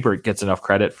particularly Ebert, gets enough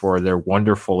credit for their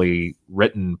wonderfully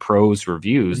written prose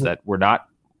reviews that were not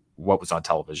what was on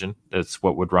television. It's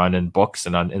what would run in books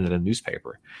and in the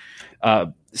newspaper.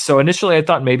 So initially I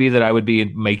thought maybe that I would be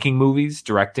making movies,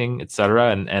 directing,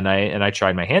 etc. And I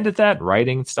tried my hand at that,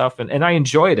 writing stuff, and I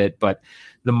enjoyed it. But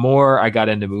the more I got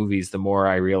into movies, the more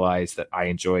I realized that I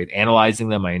enjoyed analyzing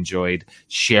them. I enjoyed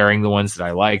sharing the ones that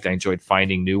I liked. I enjoyed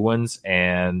finding new ones.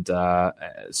 And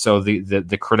so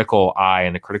the critical eye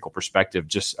and the critical perspective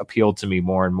just appealed to me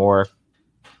more and more.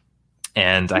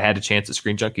 And I had a chance at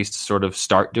Screen Junkies to sort of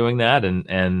start doing that. And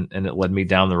it led me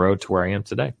down the road to where I am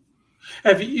today.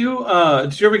 Have you,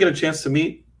 did you ever get a chance to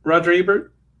meet Roger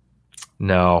Ebert?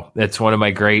 No, it's one of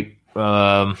my great,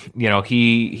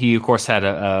 he of course had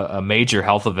a major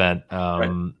health event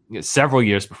several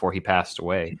years before he passed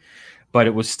away, but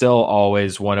it was still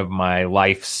always one of my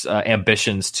life's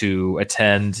ambitions to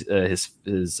attend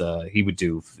he would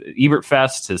do Ebert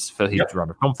Fest. He'd run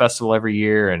a film festival every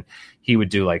year, and he would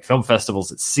do like film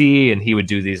festivals at sea, and he would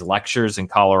do these lectures in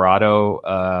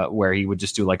Colorado where he would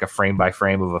just do like a frame by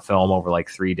frame of a film over like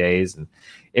 3 days. And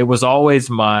it was always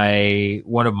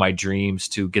one of my dreams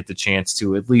to get the chance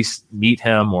to at least meet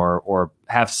him or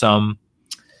have some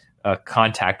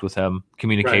contact with him,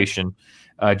 communication,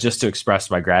 just to express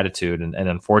my gratitude. And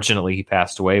unfortunately, he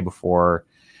passed away before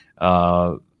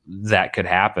that could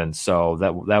happen. So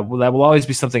that will always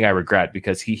be something I regret,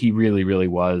 because he really, really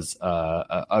was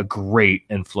a great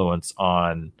influence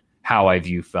on how I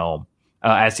view film,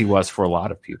 as he was for a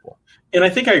lot of people. And I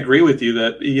think I agree with you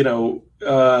that,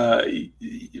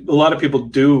 a lot of people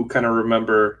do kind of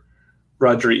remember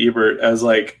Roger Ebert as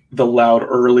like the loud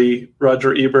early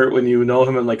Roger Ebert, when you know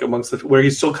him and like amongst where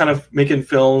he's still kind of making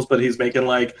films, but he's making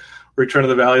like Return of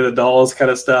the Valley of the Dolls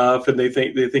kind of stuff. And they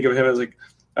think of him as like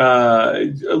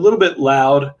a little bit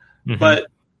loud, but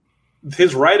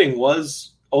his writing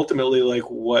was ultimately like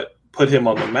what put him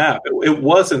on the map. It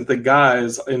wasn't the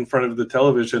guys in front of the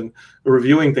television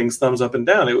reviewing things thumbs up and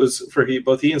down. It was for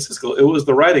both he and Siskel. It was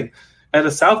the writing. At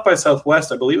a South by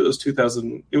Southwest, I believe it was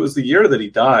 2000. It was the year that he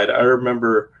died. I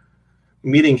remember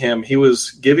meeting him. He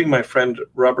was giving my friend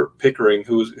Robert Pickering,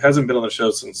 who hasn't been on the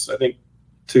show since I think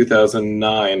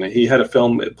 2009. He had a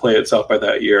film play at South by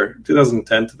that year,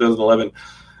 2010, 2011.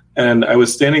 And I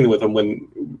was standing with him when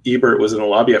Ebert was in the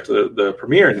lobby after the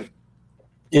premiere,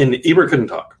 and Ebert couldn't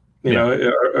talk.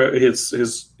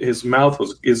 His mouth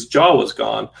his jaw was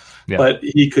gone, but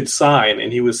he could sign,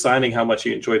 and he was signing how much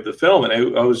he enjoyed the film.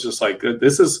 And I was just like,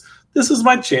 this is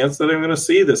my chance that I'm going to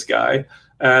see this guy.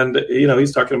 And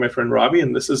he's talking to my friend Robbie,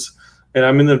 and it's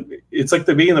like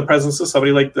to be in the presence of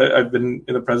somebody like that I've been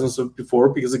in the presence of before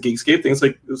because of Geekscape, things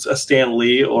like a Stan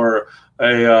Lee or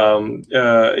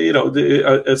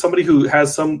somebody who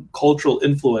has some cultural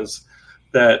influence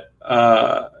that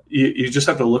you just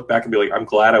have to look back and be like, I'm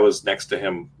glad I was next to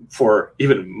him for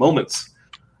even moments.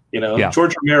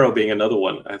 George Romero being another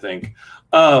one, I think.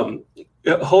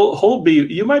 Holby,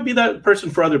 you might be that person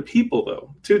for other people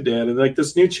though, too, Dan. And like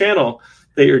this new channel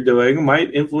that you're doing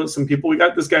might influence some people. We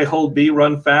got this guy Holby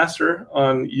Run Faster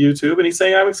on YouTube, and he's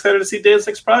saying, I'm excited to see Dan's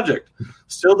next project.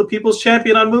 Still the people's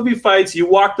champion on movie fights. You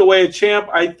walked away a champ.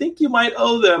 I think you might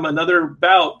owe them another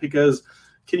bout, because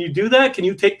can you do that? Can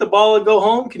you take the ball and go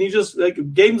home? Can you just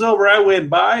game's over, I win,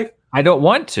 bye? I don't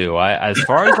want to. As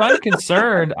far as I'm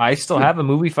concerned, I still have a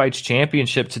movie fights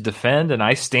championship to defend, and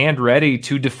I stand ready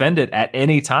to defend it at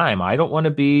any time. I don't want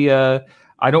to be a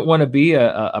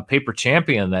paper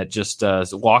champion that just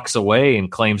walks away and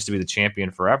claims to be the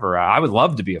champion forever. I would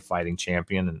love to be a fighting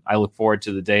champion, and I look forward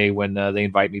to the day when they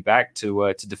invite me back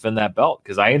to defend that belt,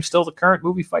 because I am still the current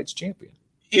movie fights champion.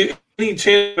 Any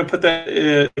chance to put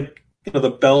that?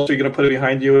 The belt, you're going to put it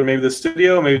behind you and maybe the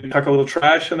studio, maybe talk a little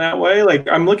trash in that way. Like,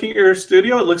 I'm looking at your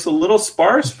studio, it looks a little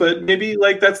sparse, but maybe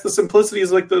like that's the simplicity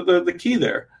is like the key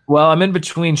there. Well, I'm in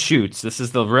between shoots. This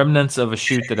is the remnants of a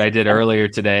shoot that I did earlier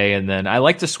today, and then I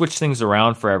like to switch things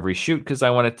around for every shoot because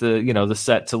I want it to, the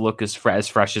set to look as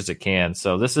fresh as it can.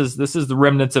 So this is the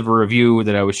remnants of a review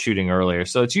that I was shooting earlier.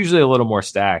 So it's usually a little more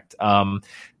stacked.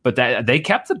 But that they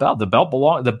kept the belt.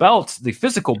 The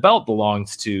physical belt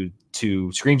belongs to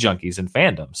to Screen Junkies and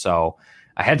Fandom. So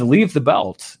I had to leave the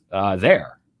belt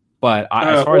there. But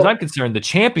as far as I'm concerned, the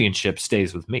championship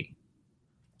stays with me.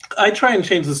 I try and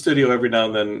change the studio every now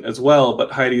and then as well,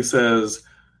 but Heidi says,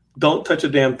 don't touch a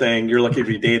damn thing. You're lucky to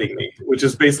be dating me, which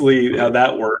is basically how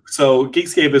that works. So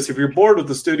Geekscape is, if you're bored with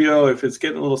the studio, if it's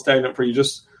getting a little stagnant for you,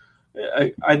 just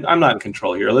I'm not in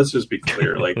control here. Let's just be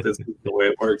clear. Like, this is the way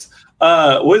it works.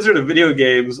 Wizard of Video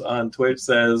Games on Twitch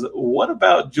says, what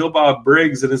about Joe Bob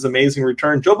Briggs and his amazing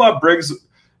return? Joe Bob Briggs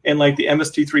and like the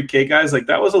MST3K guys, like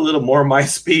that was a little more my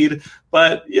speed,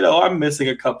 but I'm missing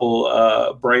a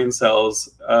couple brain cells.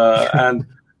 And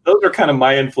those are kind of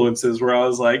my influences where I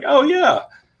was like, oh yeah,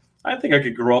 I think I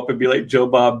could grow up and be like Joe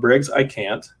Bob Briggs. I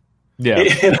can't. Yeah.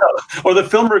 Or the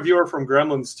film reviewer from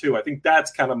Gremlins 2. I think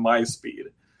that's kind of my speed.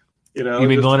 You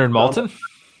mean Leonard Maltin?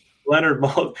 Leonard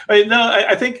Maltin.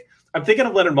 I think I'm thinking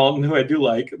of Leonard Maltin, who I do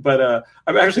like, but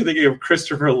I'm actually thinking of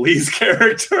Christopher Lee's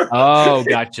character. Oh,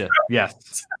 gotcha.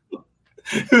 Yes.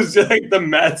 Who's like the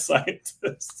mad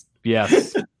scientist.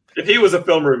 Yes. If he was a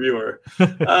film reviewer.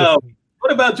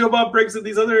 What about Joe Bob Briggs and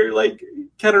these other like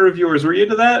kind of reviewers? Were you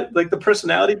into that? Like the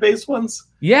personality-based ones?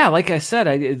 Yeah, like I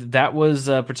said, that was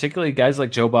particularly guys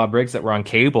like Joe Bob Briggs that were on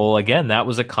cable. Again, that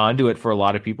was a conduit for a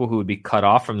lot of people who would be cut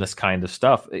off from this kind of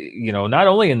stuff. Not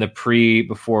only in the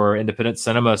before independent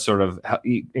cinema sort of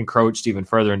encroached even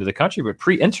further into the country, but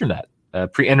pre-internet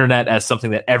as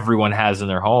something that everyone has in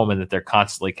their home and that they're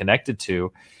constantly connected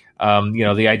to.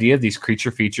 The idea of these creature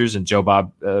features and Joe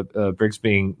Bob Briggs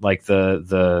being like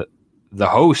the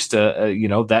host,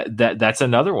 that's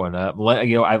another one.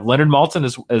 Leonard Maltin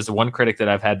is one critic that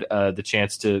I've had the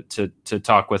chance to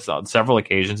talk with on several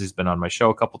occasions. He's been on my show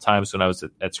a couple times when I was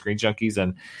at Screen Junkies,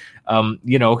 and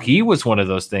he was one of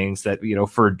those things that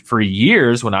for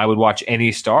years when I would watch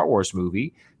any Star Wars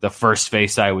movie, the first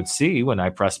face I would see when I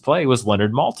pressed play was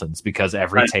Leonard Maltin's, because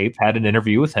every tape had an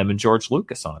interview with him and George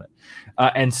Lucas on it,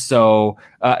 and so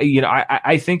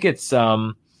I think it's.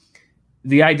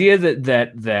 The idea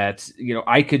that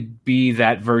I could be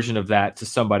that version of that to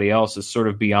somebody else is sort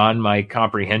of beyond my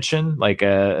comprehension. Like,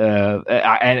 and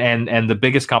the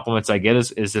biggest compliments I get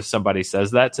is if somebody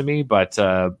says that to me. But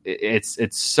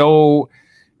it's so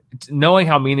knowing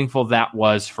how meaningful that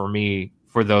was for me,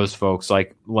 for those folks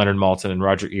like Leonard Maltin and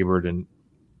Roger Ebert and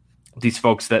these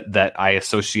folks that I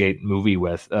associate movie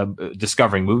with,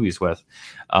 discovering movies with.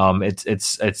 I'm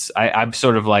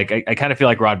sort of like, I kind of feel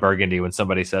like Rod Burgundy when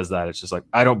somebody says that. It's just like,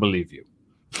 I don't believe you.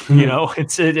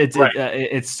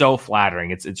 It's so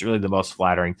flattering. It's really the most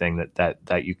flattering thing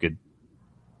that you could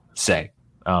say.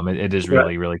 It is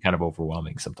really, really kind of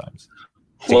overwhelming sometimes.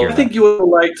 Well, I think you would have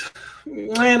liked,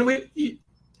 man,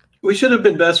 we should have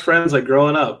been best friends like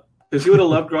growing up, because you would have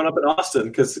loved growing up in Austin,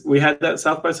 because we had that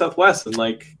South by Southwest, and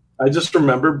like, I just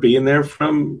remember being there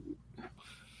from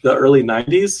the early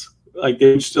 90s. Like, they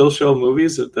would still show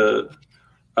movies at the,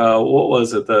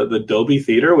 the Dolby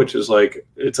Theater, which is like,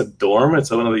 it's a dorm. It's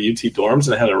one of the UT dorms,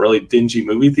 and it had a really dingy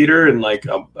movie theater and like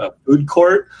a food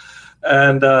court.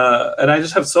 And I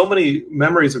just have so many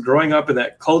memories of growing up in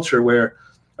that culture where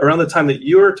around the time that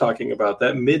you were talking about,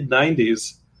 that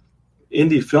mid-90s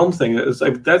indie film thing, it was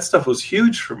like, that stuff was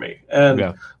huge for me. And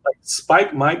like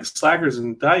Spike, Mike, Slackers,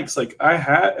 and Dykes, like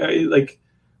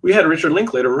we had Richard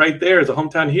Linklater right there as a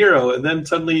hometown hero, and then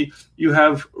suddenly you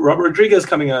have Robert Rodriguez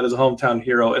coming out as a hometown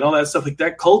hero, and all that stuff. Like,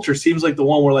 that culture seems like the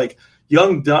one where like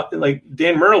young like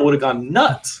Dan Murrell would have gone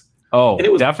nuts. Oh, and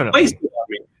it was definitely. wasted on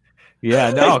me.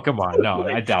 Yeah, no, come on, no,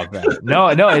 I doubt that. No,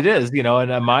 it is,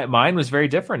 and mine was very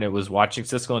different. It was watching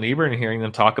Siskel and Ebert and hearing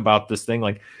them talk about this thing,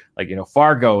 like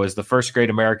Fargo is the first great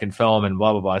American film, and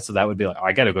blah blah blah. So that would be like, oh,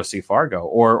 I got to go see Fargo,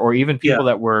 or even people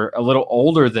that were a little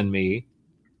older than me,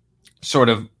 sort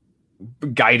of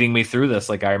guiding me through this.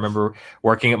 Like, I remember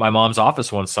working at my mom's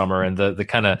office one summer, and the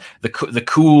kind of the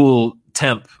cool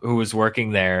temp who was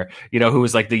working there, who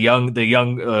was like the young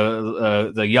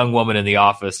woman in the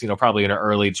office, probably in her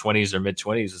early 20s or mid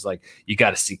 20s, was like, you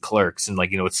got to see Clerks, and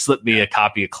like, it slipped me a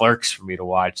copy of Clerks for me to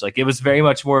watch. Like, it was very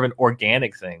much more of an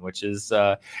organic thing, which is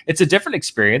it's a different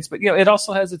experience, but it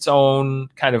also has its own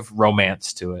kind of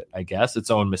romance to it, I guess,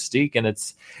 its own mystique, and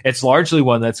it's largely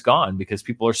one that's gone because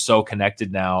people are so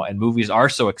connected now and movies are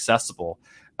so accessible,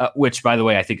 which, by the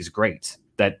way, I think is great.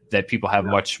 That people have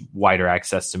much wider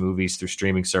access to movies through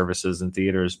streaming services and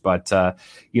theaters. But,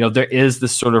 there is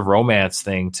this sort of romance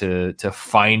thing to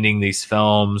finding these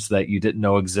films that you didn't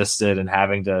know existed and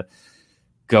having to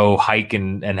go hike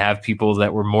and have people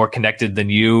that were more connected than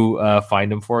you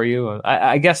find them for you.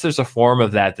 I guess there's a form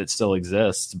of that still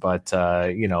exists, but,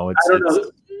 I don't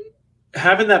know.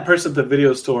 having that person at the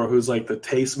video store who's like the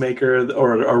tastemaker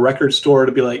or a record store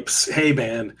to be like, hey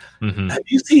man, have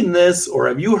you seen this or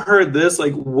have you heard this?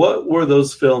 Like, what were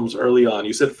those films early on?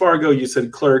 You said Fargo, you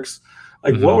said Clerks.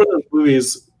 Like, what were those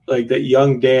movies like that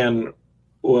young Dan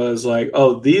was like,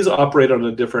 oh, these operate on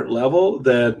a different level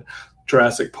than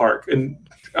Jurassic Park? And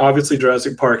obviously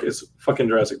Jurassic Park is fucking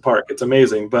Jurassic Park. It's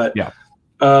amazing, but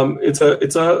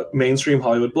it's a mainstream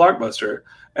Hollywood blockbuster.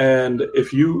 And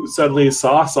if you suddenly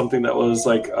saw something that was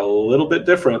like a little bit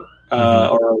different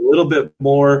or a little bit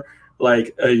more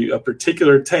like a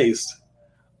particular taste,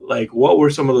 like what were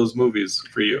some of those movies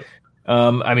for you?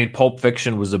 I mean, Pulp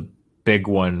Fiction was a big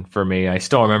one for me. I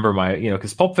still remember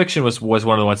because Pulp Fiction was one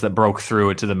of the ones that broke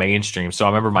through into the mainstream. So I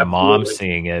remember my mom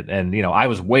seeing it, and I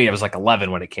was like 11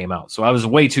 when it came out, so I was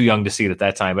way too young to see it at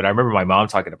that time. But I remember my mom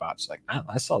talking about it. She's like,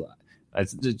 I saw that.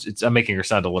 I'm making her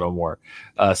sound a little more.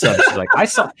 So she's like, I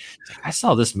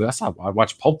saw this movie. I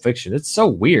watched Pulp Fiction. It's so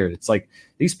weird. It's like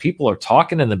these people are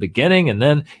talking in the beginning, and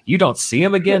then you don't see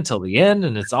them again till the end,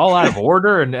 and it's all out of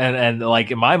order. And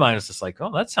like in my mind, it's just like,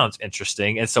 oh, that sounds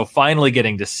interesting. And so finally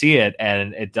getting to see it,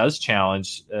 and it does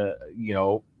challenge,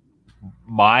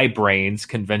 my brain's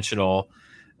conventional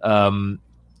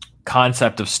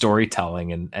concept of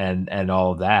storytelling and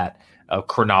all of that.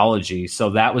 Chronology. So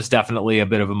that was definitely a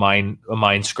bit of a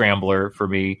mind scrambler for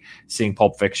me, seeing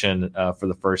Pulp Fiction for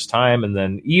the first time. And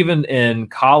then even in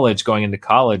college, going into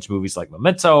college, movies like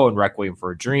Memento and Requiem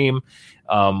for a Dream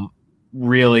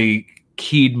really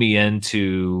keyed me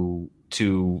into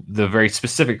the very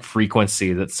specific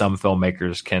frequency that some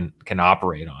filmmakers can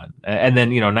operate on. And then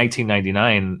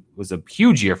 1999 was a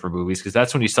huge year for movies, because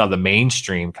that's when you saw the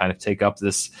mainstream kind of take up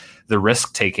the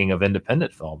risk taking of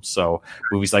independent films. So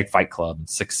movies like Fight Club and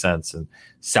Sixth Sense and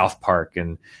South Park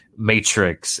and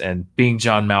Matrix and Being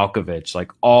John Malkovich,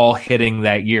 like all hitting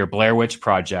that year. Blair Witch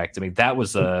Project. I mean, that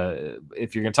was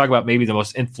if you're going to talk about maybe the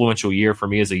most influential year for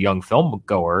me as a young film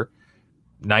goer,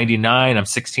 99, I'm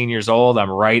 16 years old.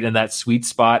 I'm right in that sweet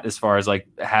spot as far as like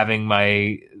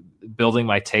building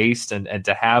my taste, and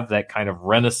to have that kind of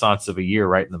renaissance of a year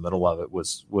right in the middle of it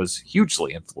was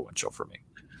hugely influential for me.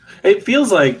 It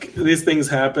feels like these things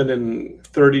happen in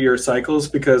 30-year cycles,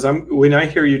 because when I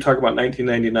hear you talk about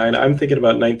 1999, I'm thinking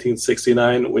about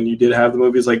 1969, when you did have the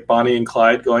movies like Bonnie and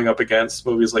Clyde going up against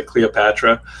movies like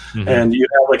Cleopatra, and you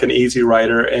have like an Easy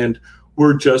Rider, and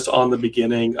we're just on the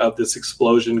beginning of this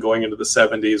explosion going into the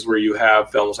 70s, where you have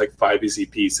films like Five Easy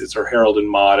Pieces or Harold and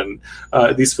Maude,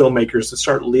 and these filmmakers that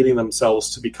start leading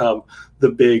themselves to become the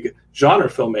big genre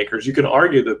filmmakers. You can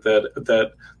argue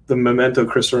that the Memento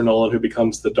Christopher Nolan, who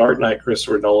becomes the Dark Knight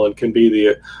Christopher Nolan, can be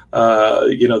the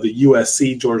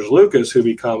USC George Lucas, who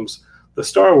becomes the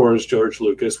Star Wars George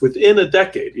Lucas within a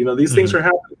decade. These things are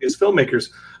happening, these filmmakers.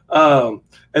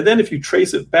 And then if you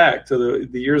trace it back to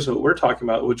the years that we're talking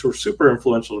about, which were super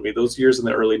influential to me, those years in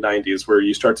the early 90s where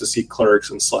you start to see Clerks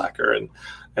and Slacker and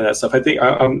that stuff. I think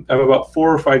I'm about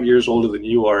 4 or 5 years older than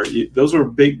you are. Those were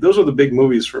the big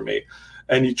movies for me.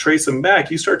 And you trace them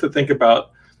back, you start to think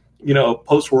about,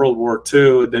 post World War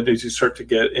II. And then as you start to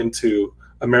get into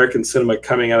American cinema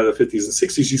coming out of the 50s and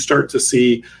 60s, you start to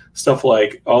see stuff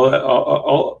like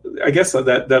all I guess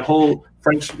that whole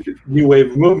French New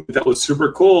Wave movement that was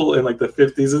super cool in like the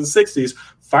 50s and 60s.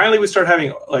 Finally, we start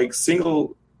having like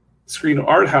single screen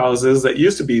art houses that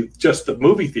used to be just the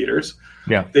movie theaters.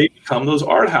 Yeah, they become those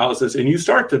art houses, and you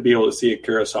start to be able to see a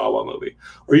Kurosawa movie,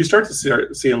 or you start to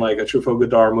start seeing like a Truffaut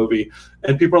Godard movie,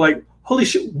 and people are like, "Holy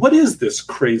shit, what is this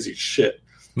crazy shit?"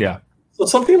 Yeah, so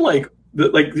something like. Do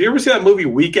you ever see that movie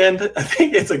Weekend? I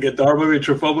think it's a Godard movie, a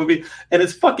Truffaut movie, and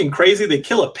it's fucking crazy. They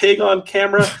kill a pig on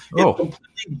camera. It's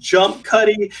completely jump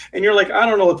cutting, and you're like, I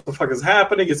don't know what the fuck is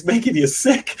happening. It's making you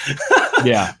sick.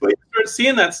 Yeah. But you start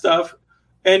seeing that stuff,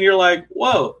 and you're like,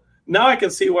 whoa, now I can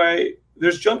see why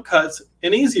there's jump cuts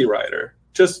in Easy Rider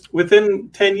just within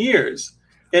 10 years.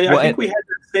 And I think we had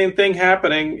the same thing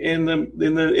happening in the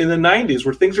 90s,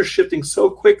 where things are shifting so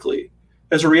quickly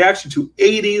as a reaction to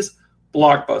 80s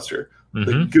blockbuster.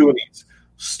 The Goonies,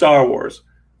 Star Wars,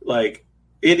 like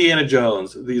Indiana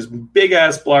Jones, these big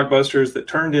ass blockbusters that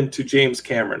turned into James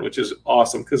Cameron, which is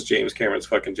awesome because James Cameron's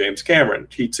fucking James Cameron.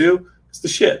 T2 is the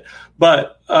shit.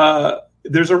 But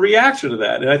there's a reaction to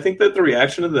that. And I think that the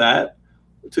reaction to that,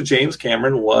 to James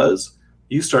Cameron, was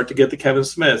you start to get the Kevin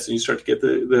Smiths, and you start to get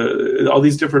the all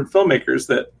these different filmmakers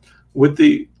that with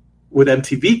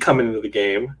MTV coming into the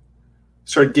game,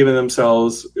 start giving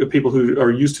themselves people who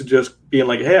are used to just being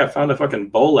like, hey, I found a fucking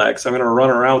Bolex. I'm going to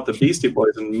run around with the Beastie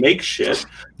Boys and make shit.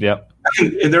 Yep.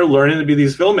 And they're learning to be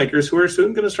these filmmakers who are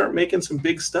soon going to start making some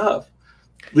big stuff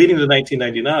leading to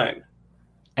 1999.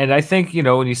 And I think,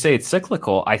 when you say it's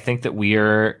cyclical, I think that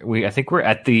I think we're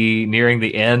at nearing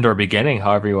the end or beginning,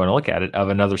 however you want to look at it, of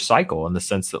another cycle, in the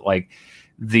sense that like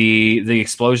the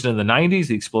explosion in the 90s,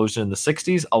 the explosion in the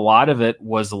 60s, a lot of it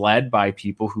was led by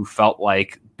people who felt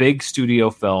like big studio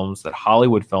films, that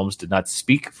Hollywood films did not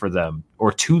speak for them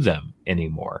or to them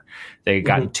anymore. They had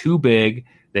gotten too big,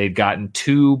 they'd gotten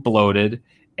too bloated,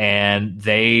 and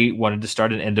they wanted to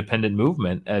start an independent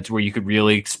movement to where you could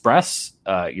really express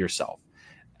yourself.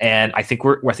 And I think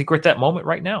we're at that moment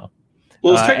right now.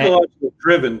 Well, it's technologically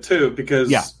driven too,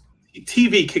 because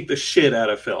TV kicked the shit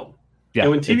out of film. Yeah,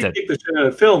 and when TV kicked the shit out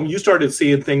of film, you started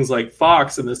seeing things like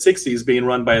Fox in the 60s being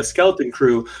run by a skeleton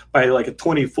crew by like a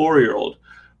 24-year-old,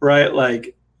 right?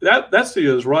 Like that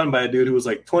studio was run by a dude who was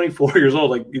like 24 years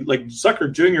old, like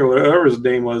Zucker Jr. or whatever his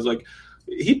name was. Like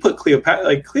he put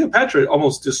Cleopatra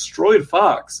almost destroyed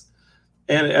Fox.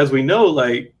 And as we know,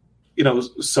 like,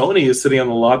 Sony is sitting on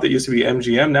the lot that used to be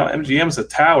MGM. Now MGM is a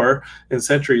tower in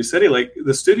Century City. Like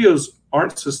the studios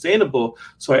aren't sustainable.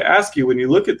 So I ask you, when you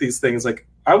look at these things, like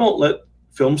I won't let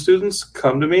film students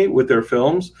come to me with their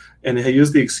films and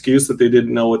use the excuse that they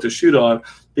didn't know what to shoot on,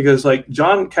 because like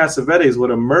John Cassavetes would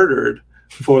have murdered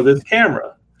for this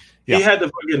camera. Yeah. He had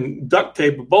to fucking duct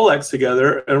tape Bolex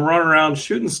together and run around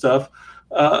shooting stuff.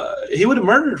 He would have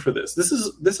murdered for this. This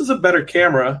is a better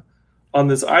camera on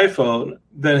this iPhone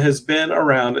than has been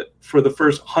around for the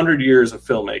first 100 years of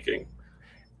filmmaking.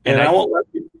 And I won't let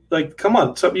you, like, come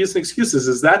on, stop using excuses.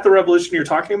 Is that the revolution you're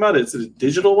talking about? Is it a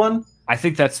digital one? I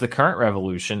think that's the current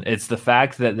revolution. It's the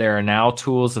fact that there are now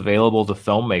tools available to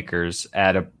filmmakers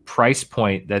at a price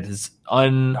point that is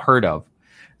unheard of,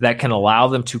 that can allow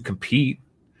them to compete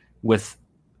with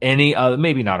any other,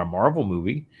 maybe not a Marvel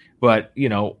movie, but,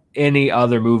 any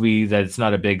other movie that's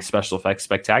not a big special effects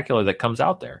spectacular that comes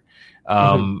out there.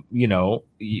 Bo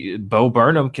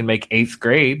Burnham can make Eighth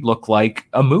Grade look like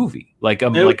a movie,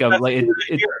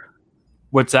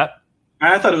 what's that?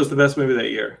 I thought it was the best movie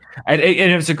that year, and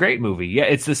it's a great movie. Yeah,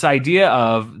 it's this idea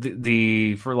of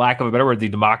the for lack of a better word, the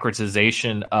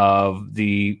democratization of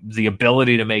the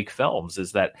ability to make films.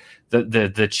 Is that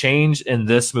the change in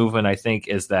this movement? I think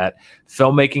is that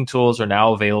filmmaking tools are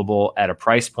now available at a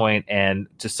price point and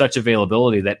to such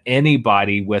availability that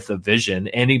anybody with a vision,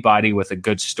 anybody with a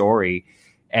good story,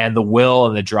 and the will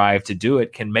and the drive to do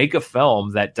it can make a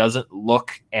film that doesn't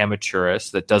look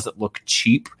amateurish, that doesn't look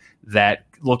cheap, that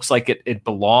looks like it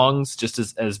belongs just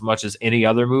as much as any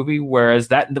other movie, whereas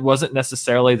that wasn't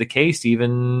necessarily the case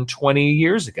even 20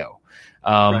 years ago.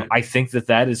 Right. I think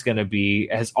that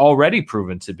has already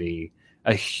proven to be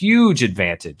a huge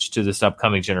advantage to this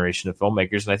upcoming generation of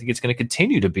filmmakers. And I think it's going to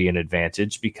continue to be an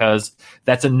advantage, because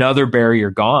that's another barrier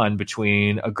gone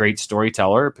between a great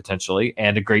storyteller potentially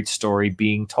and a great story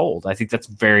being told. I think that's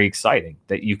very exciting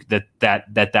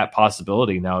that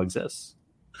possibility now exists.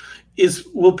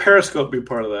 Will Periscope be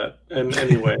part of that? And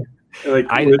anyway, like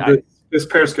this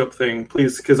Periscope thing,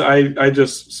 please, because I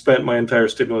just spent my entire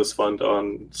stimulus fund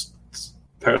on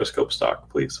Periscope stock,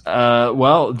 please.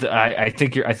 I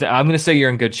think I'm going to say you're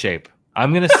in good shape.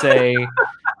 I'm going to say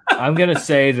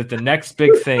that the next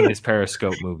big thing is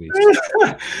Periscope movies.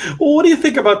 Well, what do you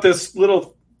think about this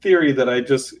little theory that I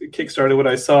just kickstarted when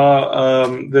I saw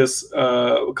this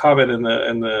comment in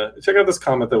the check out this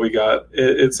comment that we got.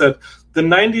 It said the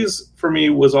 90s for me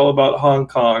was all about Hong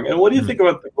Kong. And what do you think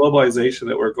about the globalization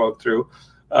that we're going through?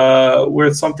 Where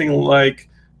it's something like,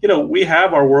 we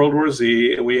have our World War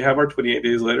Z and we have our 28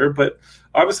 Days Later, but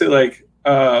obviously like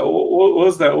what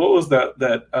was that?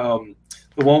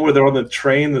 The one where they're on the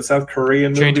train, the South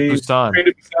Korean movie, Train to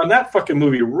Busan. That fucking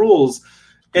movie rules.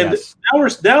 And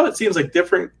now it seems like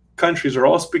different countries are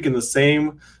all speaking the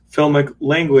same filmic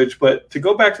language. But to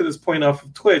go back to this point off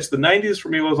of Twitch, the 90s for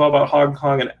me was all about Hong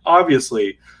Kong. And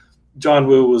obviously, John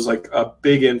Woo was like a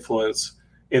big influence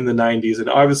in the 90s, and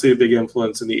obviously a big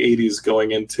influence in the 80s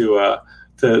going into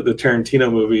the Tarantino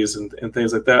movies and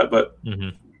things like that. But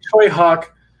Choi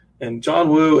Hawk and John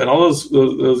Woo and all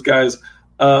those guys,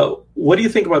 what do you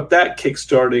think about that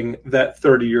kickstarting that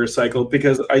 30-year cycle?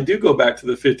 Because I do go back to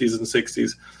the 50s and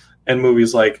 60s and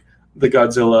movies like the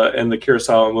Godzilla and the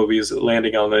Kurosawa movies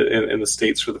landing in the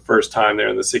States for the first time there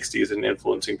in the 60s and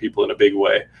influencing people in a big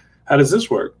way. How does this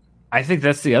work? I think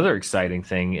that's the other exciting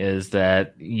thing, is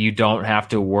that you don't have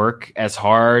to work as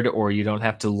hard, or you don't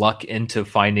have to luck into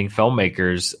finding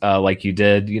filmmakers like you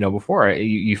did, before.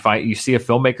 You see a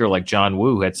filmmaker like John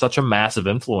Woo who had such a massive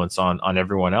influence on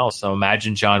everyone else. So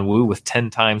imagine John Woo with 10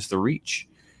 times the reach.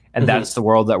 And that's the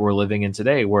world that we're living in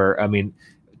today, where,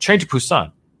 Train to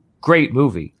Busan, great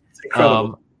movie.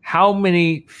 How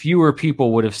many fewer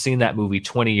people would have seen that movie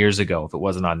 20 years ago if it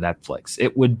wasn't on Netflix?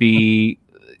 It would be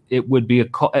it would be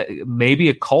maybe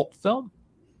a cult film,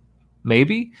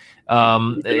 maybe.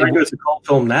 It's a cult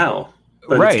film now,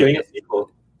 but right. It's getting a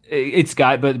sequel. It's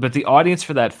got, but the audience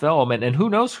for that film, and who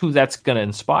knows who that's going to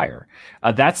inspire.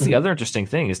 That's the other interesting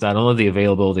thing, is not only the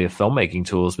availability of filmmaking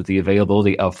tools, but the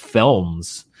availability of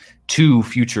films to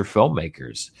future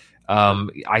filmmakers.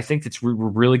 I think we're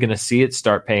really going to see it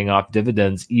start paying off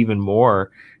dividends even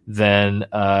more than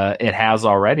it has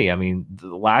already. I mean,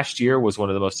 the last year was one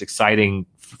of the most exciting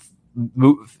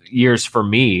years for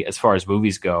me as far as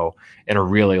movies go in a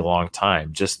really long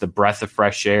time. Just the breath of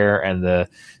fresh air and the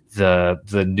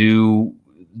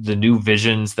new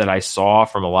visions that I saw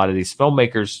from a lot of these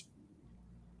filmmakers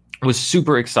was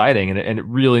super exciting, and it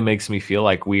really makes me feel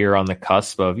like we are on the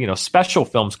cusp of, special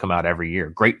films come out every year,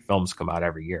 great films come out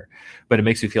every year, but it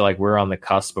makes me feel like we're on the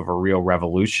cusp of a real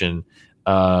revolution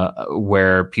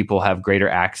where people have greater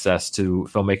access to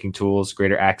filmmaking tools,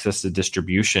 greater access to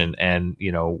distribution, and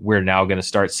we're now going to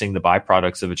start seeing the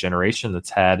byproducts of a generation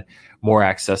that's had more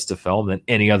access to film than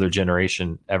any other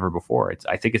generation ever before.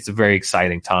 I think it's a very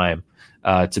exciting time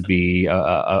to be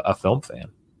a film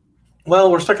fan.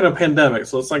 Well, we're stuck in a pandemic,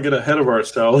 so let's not get ahead of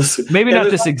ourselves. Maybe not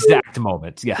this exact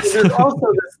moment, yes. There's also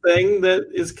this thing that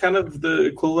is kind of the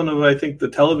equivalent of, I think, the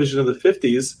television of the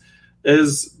 50s,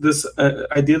 is this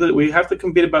idea that we have to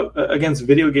compete against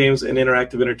video games and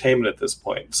interactive entertainment at this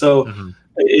point. So,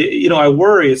 I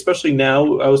worry, especially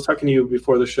now. I was talking to you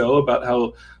before the show about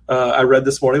how I read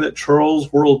this morning that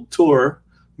Trolls World Tour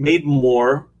made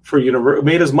more for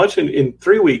made as much in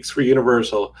 3 weeks for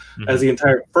Universal as the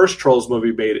entire first Trolls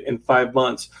movie made in 5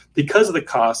 months, because of the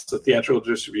costs of theatrical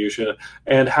distribution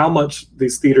and how much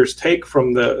these theaters take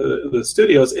from the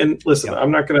studios. And listen,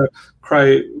 I'm not going to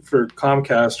cry for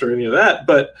Comcast or any of that,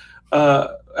 but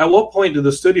at what point do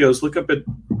the studios look up at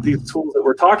these tools that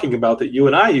we're talking about that you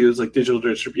and I use, like digital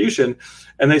distribution,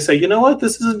 and they say, you know what,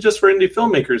 this isn't just for indie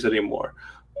filmmakers anymore.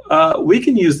 We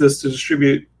can use this to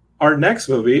distribute our next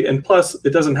movie, and plus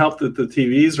it doesn't help that the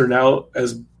TVs are now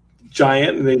as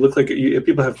giant and they look like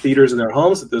people have theaters in their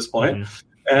homes at this point.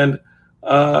 And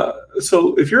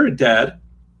so if you're a dad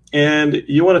and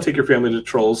you want to take your family to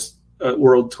Trolls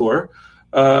World Tour,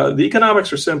 the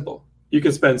economics are simple. You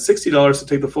can spend $60 to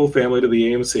take the full family to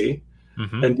the AMC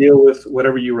and deal with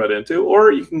whatever you run into,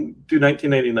 or you can do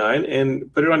 $19.99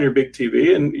 and put it on your big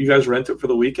TV, and you guys rent it for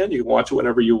the weekend. You can watch it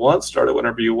whenever you want, start it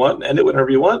whenever you want, end it whenever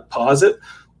you want, pause it,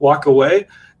 walk away,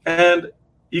 and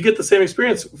you get the same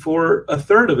experience for a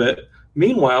third of it.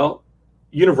 Meanwhile,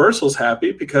 Universal's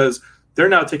happy because they're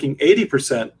now taking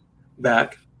 80%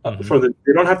 back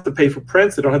they don't have to pay for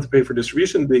prints, they don't have to pay for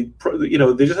distribution. They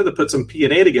just have to put some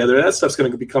P&A together. That stuff's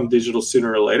going to become digital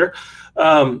sooner or later,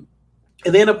 and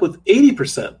they end up with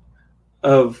 80%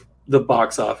 of the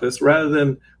box office rather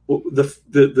than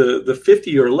the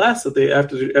 50 or less that they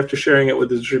after sharing it with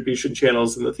the distribution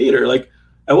channels in the theater. Like,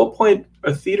 at what point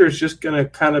are theaters just going to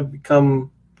kind of become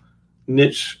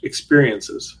niche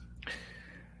experiences?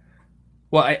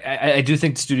 Well, I do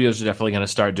think studios are definitely going to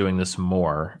start doing this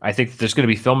more. I think there's going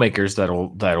to be filmmakers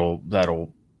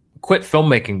that'll quit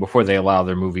filmmaking before they allow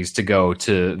their movies to go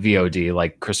to VOD,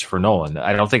 like Christopher Nolan.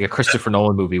 I don't think a Christopher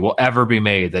Nolan movie will ever be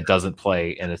made that doesn't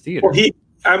play in a theater.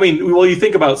 Well, you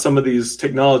think about some of these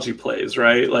technology plays,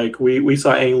 right? Like we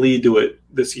saw Ang Lee do it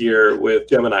this year with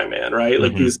Gemini Man, right?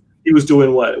 Like he was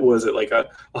doing, what was it, like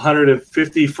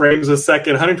 150 frames a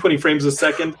second, 120 frames a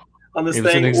second on this thing. It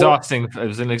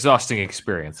was an exhausting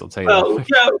experience, I'll tell you that.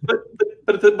 Yeah,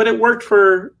 but it worked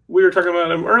for, we were talking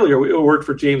about him earlier, it worked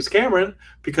for James Cameron,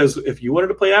 because if you wanted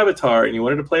to play Avatar and you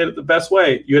wanted to play it the best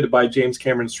way, you had to buy James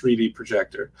Cameron's 3D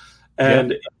projector.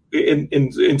 And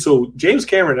so James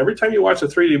Cameron, every time you watch a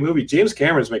 3D movie, James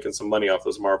Cameron's making some money off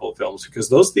those Marvel films, because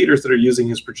those theaters that are using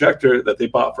his projector that they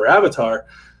bought for Avatar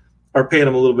are paying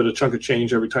him a little bit of chunk of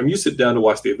change every time you sit down to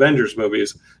watch the Avengers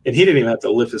movies. And he didn't even have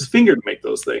to lift his finger to make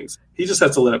those things. He just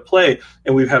has to let it play.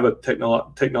 And we have a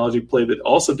technology play that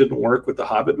also didn't work with the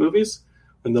Hobbit movies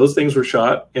when those things were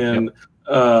shot. And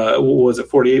what was it,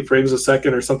 48 frames a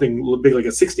second or something big, like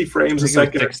a 60 frames a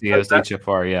second? 60 is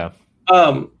HFR,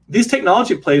 yeah. These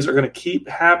technology plays are going to keep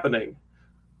happening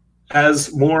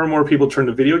as more and more people turn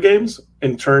to video games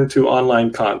and turn to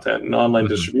online content and online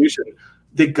distribution.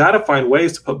 They got to find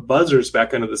ways to put buzzers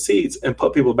back into the seats and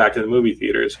put people back in the movie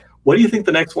theaters. What do you think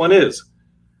the next one is?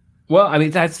 Well, I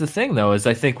mean, that's the thing, though, is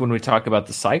I think when we talk about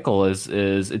the cycle is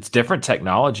it's different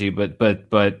technology, but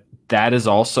that is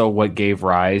also what gave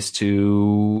rise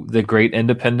to the great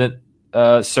independent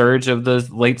surge of the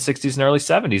late 60s and early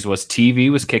 70s. Was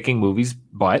TV was kicking movies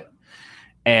butt.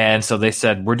 And so they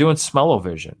said, we're doing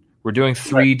smell-o-vision. We're doing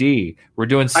 3D. We're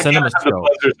doing cinema the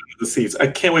buzzers under the seats. I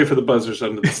can't wait for the buzzers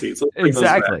under the seats.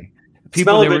 Exactly.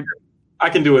 I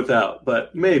can do without,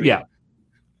 but maybe. Yeah.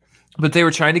 But they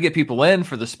were trying to get people in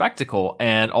for the spectacle.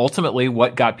 And ultimately,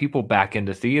 what got people back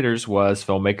into theaters was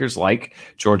filmmakers like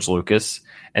George Lucas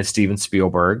and Steven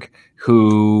Spielberg,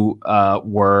 who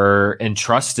were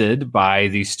entrusted by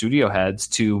these studio heads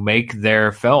to make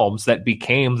their films that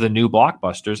became the new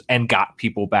blockbusters and got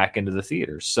people back into the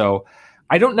theaters. So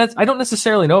I don't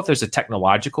necessarily know if there's a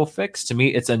technological fix. To me,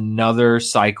 it's another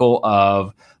cycle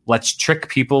of let's trick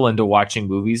people into watching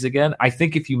movies again. I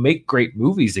think if you make great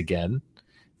movies again,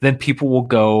 then people will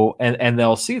go and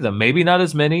they'll see them. Maybe not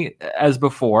as many as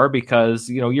before, because,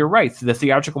 you're right. The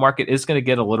theatrical market is going to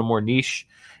get a little more niche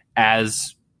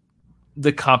as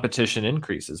the competition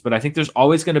increases. But I think there's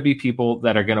always going to be people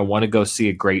that are going to want to go see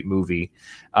a great movie.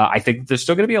 I think there's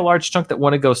still going to be a large chunk that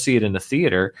want to go see it in the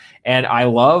theater. And I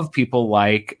love people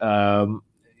like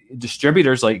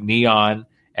distributors like Neon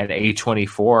and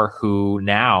A24, who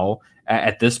now,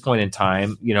 at this point in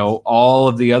time, all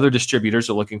of the other distributors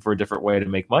are looking for a different way to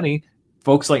make money.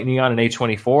 Folks like Neon and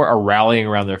A24 are rallying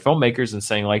around their filmmakers and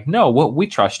saying, like, no, we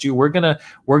trust you. We're gonna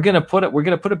put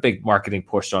a big marketing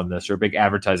push on this, or a big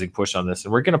advertising push on this,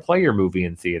 and we're gonna play your movie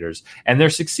in theaters. And they're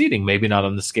succeeding, maybe not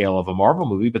on the scale of a Marvel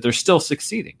movie, but they're still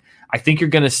succeeding. I think you're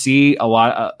going to see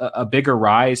a bigger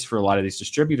rise for a lot of these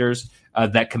distributors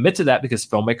that commit to that, because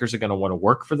filmmakers are going to want to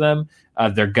work for them.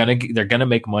 They're gonna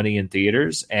make money in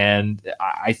theaters, and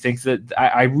I think that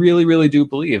I really, really do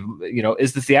believe,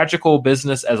 is the theatrical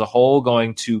business as a whole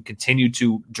going to continue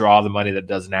to draw the money that it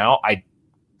does now?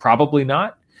 Probably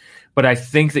not, but I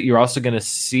think that you're also going to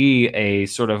see a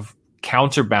sort of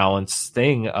counterbalance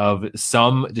thing of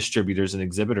some distributors and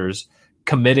exhibitors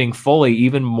committing fully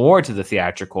even more to the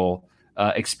theatrical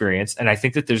experience. And I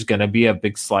think that there's going to be a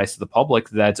big slice of the public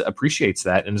that appreciates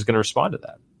that and is going to respond to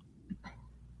that.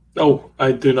 Oh,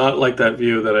 I do not like that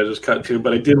view that I just cut to,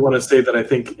 but I did want to say that I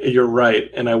think you're right.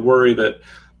 And I worry that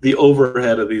the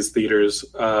overhead of these theaters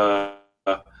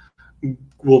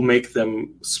will make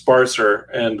them sparser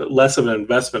and less of an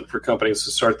investment for companies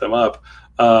to start them up.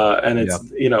 And it's,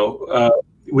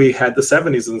 we had the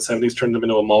 70s, and the 70s turned them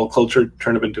into a mall culture,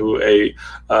 turned them into a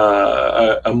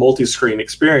multi-screen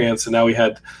experience. And now we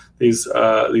had these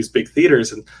big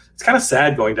theaters, and it's kind of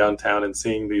sad going downtown and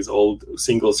seeing these old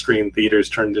single screen theaters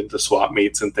turned into swap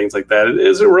meets and things like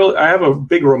that. I have a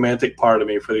big romantic part of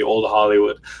me for the old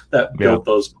Hollywood that built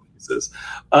those places.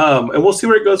 And we'll see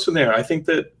where it goes from there. I think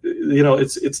that,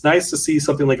 it's nice to see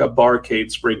something like a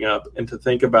barcade spring up, and to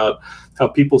think about how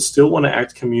people still want to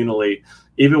act communally,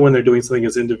 even when they're doing something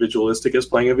as individualistic as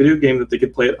playing a video game that they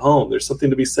could play at home. There's something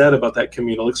to be said about that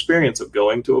communal experience of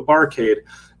going to a barcade.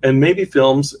 And maybe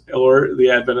films, or the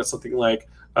advent of something like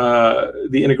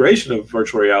the integration of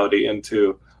virtual reality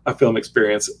into a film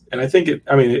experience. And I think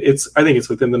it's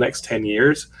within the next 10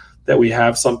 years that we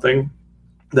have something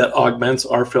that augments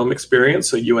our film experience.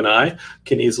 So you and I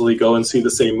can easily go and see the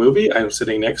same movie. I'm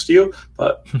sitting next to you,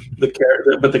 but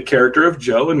the character of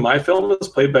Joe in my film is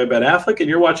played by Ben Affleck, and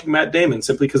you're watching Matt Damon,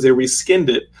 simply because they reskinned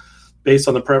it based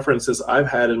on the preferences I've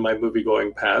had in my movie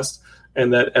going past.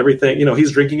 And that everything,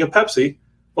 he's drinking a Pepsi.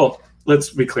 Well, let's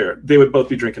be clear. They would both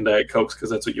be drinking Diet Cokes, because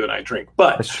that's what you and I drink.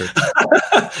 But that's true.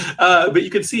 But you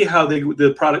can see how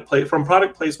the product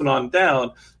placement on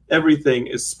down, everything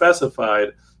is specified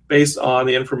based on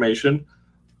the information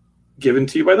given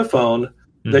to you by the phone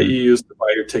that you use to buy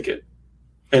your ticket.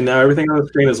 And now everything on the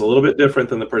screen is a little bit different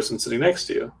than the person sitting next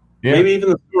to you. Yeah. Maybe even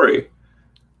the story.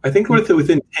 I think we're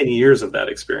within 10 years of that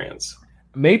experience.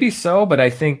 Maybe so, but I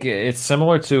think it's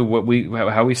similar to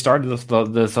how we started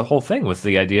this whole thing, with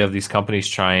the idea of these companies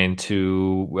trying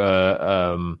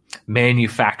to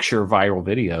manufacture viral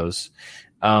videos.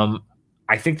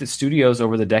 I think that studios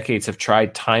over the decades have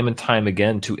tried time and time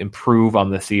again to improve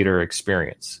on the theater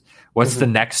experience. What's the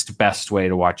next best way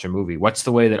to watch a movie? What's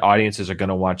the way that audiences are going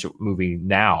to watch a movie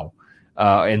now,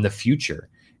 in the future?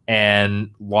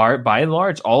 And by and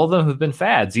large, all of them have been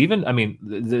fads. Even,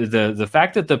 the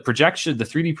fact that the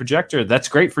 3D projector, that's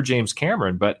great for James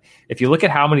Cameron. But if you look at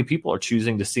how many people are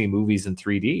choosing to see movies in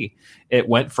 3D, it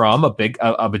went from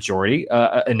a majority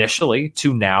initially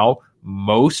to now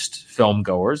most film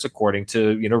goers, according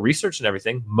to research and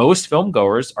everything, most film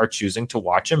goers are choosing to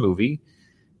watch a movie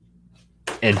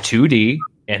in 2D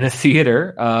in a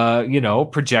theater,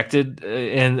 projected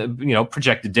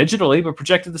projected digitally, but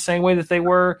projected the same way that they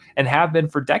were and have been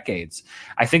for decades.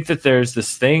 I think that there's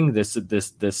this thing,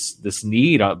 this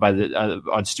need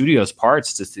on studios'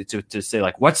 parts to say,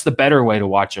 like, what's the better way to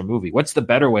watch a movie? What's the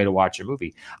better way to watch a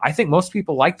movie? I think most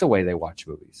people like the way they watch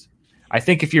movies. I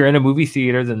think if you're in a movie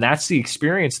theater, then that's the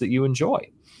experience that you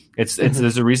enjoy. It's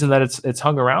there's a reason that it's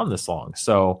hung around this long.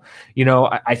 So, you know,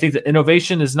 I think that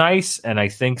innovation is nice, and I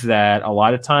think that a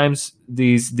lot of times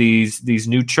these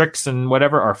new tricks and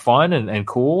whatever are fun and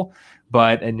cool.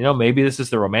 But, and you know, maybe this is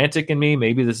the romantic in me.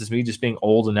 Maybe this is me just being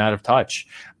old and out of touch.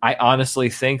 I honestly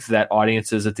think that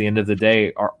audiences at the end of the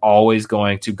day are always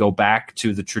going to go back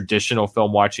to the traditional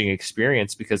film watching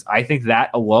experience, because I think that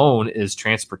alone is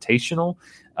transportational.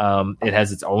 It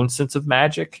has its own sense of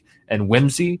magic and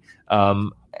whimsy.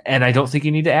 And I don't think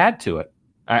you need to add to it.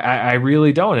 I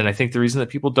really don't. And I think the reason that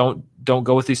people don't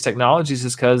go with these technologies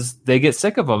is because they get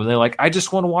sick of them and they're like, I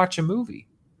just want to watch a movie.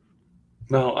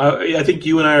 No, I think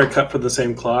you and I are cut from the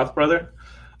same cloth, brother.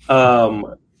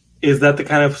 Is that the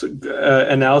kind of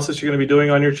analysis you're going to be doing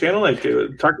on your channel? Like,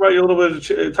 talk about your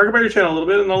channel a little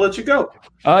bit, and I'll let you go.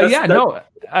 So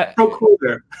cool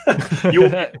there. You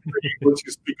will once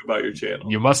you speak about your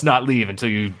channel. You must not leave until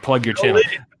you plug your channel.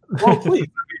 Well, please.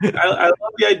 I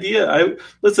love the idea.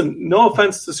 Listen. No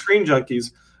offense to Screen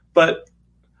Junkies, but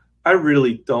I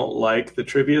really don't like the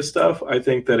trivia stuff. I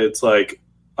think that it's like.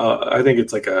 I think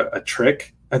it's like a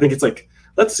trick. I think it's like,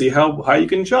 let's see how high you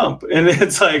can jump. And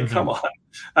it's like, come on.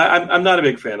 I'm not a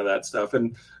big fan of that stuff.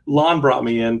 And Lon brought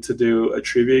me in to do a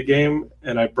trivia game,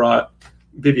 and I brought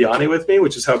Bibiani with me,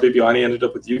 which is how Bibiani ended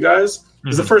up with you guys. It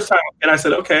was the first time. And I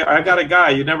said, okay, I got a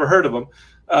guy. You never heard of him.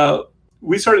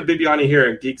 We started Bibiani here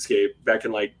at Geekscape back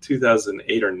in like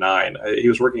 2008 or 9. He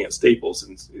was working at Staples.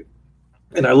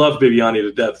 And I love Bibiani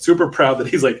to death. Super proud that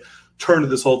he's like, turned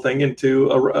this whole thing into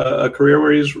a career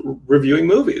where he's reviewing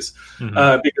movies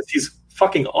because he's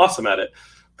fucking awesome at it.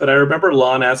 But I remember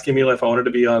Lon asking me if I wanted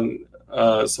to be on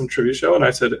some trivia show, and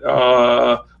I said,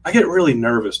 I get really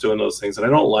nervous doing those things, and I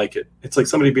don't like it. It's like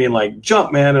somebody being like,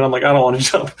 jump, man, and I'm like, I don't want to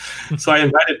jump. So I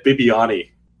invited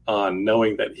Bibiani on,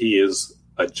 knowing that he is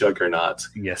a juggernaut.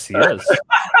 Yes, he is.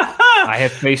 I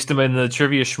have faced him in the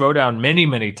Trivia Schmodown many,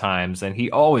 many times, and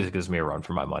he always gives me a run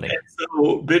for my money. And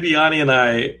so Bibiani and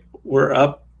I were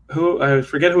up. I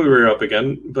forget who we were up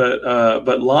again,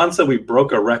 but Lon said we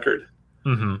broke a record,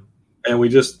 and we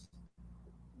just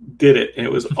did it, and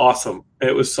it was awesome.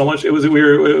 It was so much. It was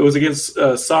against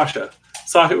Sasha.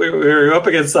 We were up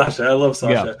against Sasha. I love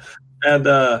Sasha, and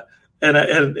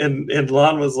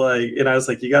Lon was like, and I was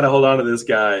like, you got to hold on to this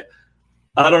guy.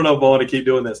 I don't know if I want to keep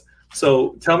doing this.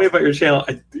 So tell me about your channel.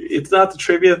 It's not the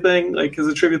trivia thing, like, because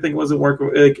the trivia thing wasn't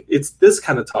working. Like, it's this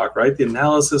kind of talk, right? The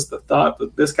analysis, the thought,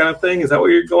 this kind of thing. Is that what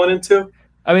you're going into?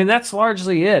 I mean, that's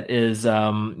largely it. Is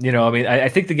I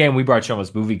think the game we brought you on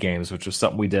was Movie Games, which was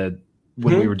something we did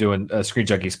when we were doing Screen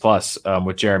Junkies Plus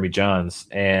with Jeremy Johns,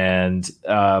 and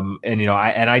I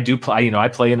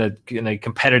play in a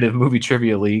competitive movie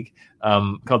trivia league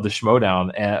called the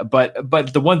Schmodown.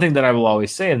 But the one thing that I will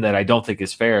always say, and that I don't think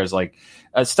is fair, is like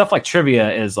stuff like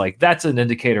trivia is like, that's an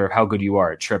indicator of how good you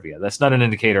are at trivia. That's not an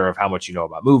indicator of how much you know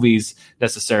about movies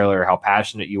necessarily, or how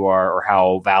passionate you are, or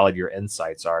how valid your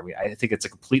insights are. I mean, I think it's a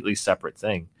completely separate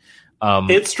thing.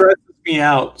 It stresses me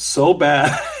out so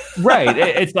bad. Right.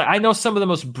 It's like, I know some of the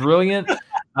most brilliant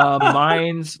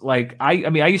minds. Like I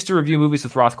used to review movies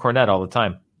with Roth Cornett all the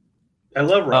time. I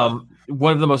love Roth.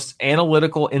 One of the most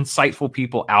analytical, insightful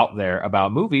people out there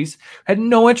about movies, had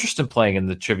no interest in playing in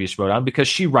the Trivia Schmodown, because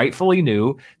she rightfully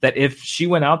knew that if she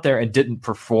went out there and didn't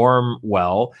perform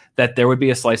well, that there would be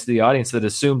a slice of the audience that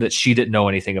assumed that she didn't know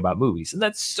anything about movies. And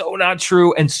that's so not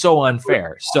true and so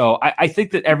unfair. So I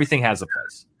think that everything has a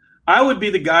place. I would be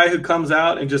the guy who comes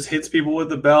out and just hits people with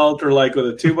the belt, or like with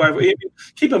a 2x4.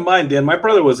 Keep in mind, Dan, my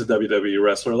brother was a WWE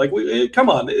wrestler. Like,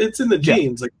 come on, it's in the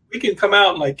genes. Like, we can come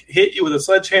out and like hit you with a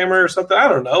sledgehammer or something. I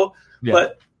don't know,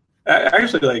 but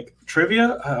actually, like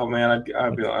trivia. Oh man,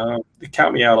 I'd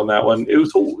count me out on that one. It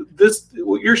was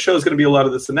your show is going to be a lot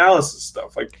of this analysis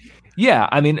stuff. Like, yeah,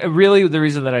 I mean, really, the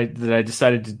reason that I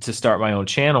decided to start my own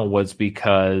channel was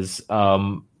because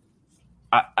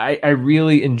I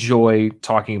really enjoy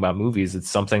talking about movies. It's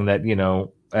something that,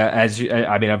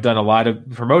 I've done a lot of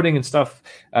promoting and stuff.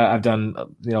 I've done,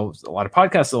 a lot of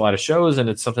podcasts, a lot of shows, and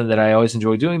it's something that I always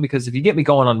enjoy doing, because if you get me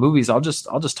going on movies, I'll just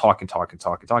talk and talk and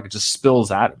talk and talk. It just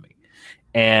spills out of me.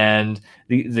 And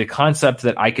the concept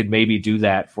that I could maybe do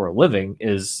that for a living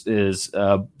is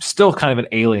still kind of an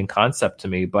alien concept to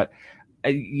me. But,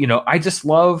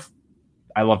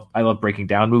 I love breaking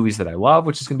down movies that I love,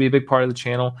 which is going to be a big part of the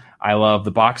channel. I love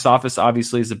the box office,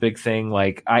 obviously, is a big thing.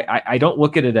 Like, I don't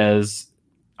look at it as,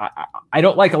 I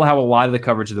don't like how a lot of the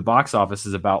coverage of the box office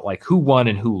is about like who won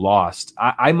and who lost.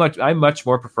 I much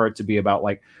more prefer it to be about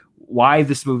like why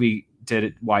this movie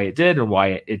it did, and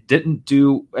why it didn't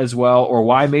do as well, or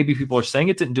why maybe people are saying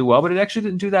it didn't do well, but it actually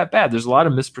didn't do that bad. There's a lot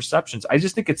of misperceptions. I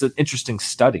just think it's an interesting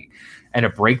study and a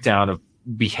breakdown of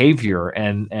behavior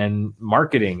and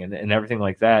marketing and everything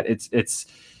like that. It's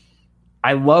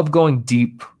I love going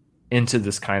deep into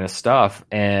this kind of stuff,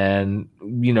 and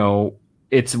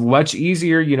it's much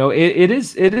easier. It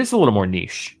is a little more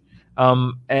niche.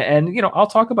 And I'll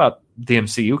talk about the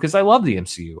MCU because I love the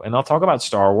MCU, and I'll talk about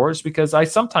Star Wars because I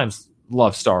sometimes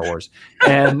love Star Wars,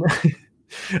 and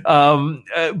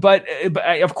but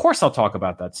of course I'll talk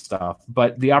about that stuff.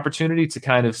 But the opportunity to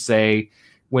kind of say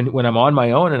when I'm on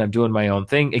my own and I'm doing my own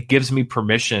thing, it gives me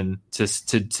permission to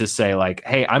say like,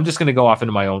 hey, I'm just going to go off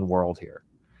into my own world here.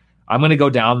 I'm going to go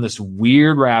down this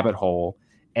weird rabbit hole,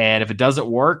 and if it doesn't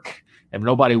work, if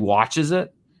nobody watches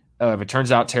it, if it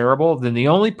turns out terrible, then the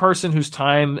only person whose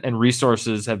time and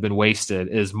resources have been wasted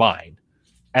is mine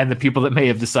and the people that may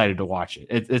have decided to watch it.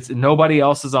 It's nobody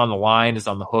else is on the line, is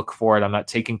on the hook for it. I'm not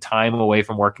taking time away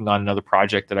from working on another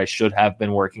project that I should have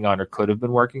been working on or could have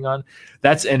been working on.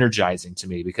 That's energizing to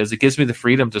me because it gives me the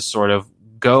freedom to sort of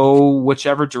go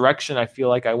whichever direction I feel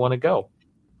like I want to go.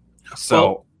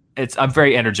 So I'm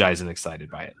very energized and excited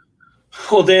by it.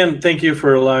 Well, Dan, thank you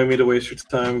for allowing me to waste your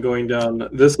time going down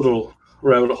this little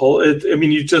rabbit hole.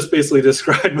 You just basically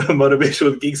described my motivation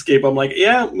with Geekscape. I'm like,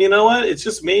 yeah, you know what? It's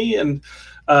just me, and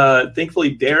thankfully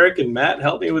Derek and Matt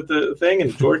helped me with the thing,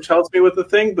 and George helps me with the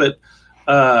thing. But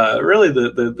really,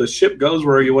 the ship goes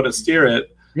where you want to steer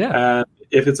it. Yeah.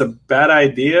 If it's a bad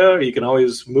idea, you can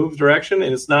always move direction,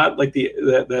 and it's not like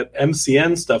that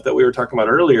MCN stuff that we were talking about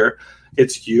earlier.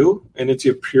 It's you, and it's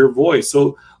your pure voice.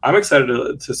 So I'm excited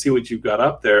to see what you've got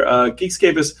up there.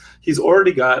 Geekscape he's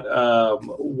already got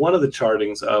one of the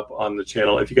chartings up on the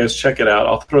channel. If you guys check it out,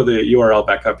 I'll throw the URL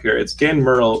back up here. It's Dan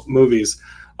Murrell Movies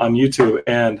on YouTube.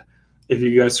 And if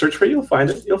you guys search for it, you'll find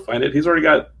it. He's already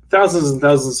got thousands and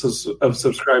thousands of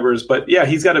subscribers. But yeah,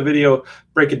 he's got a video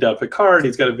breaking down Picard.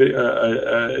 He's got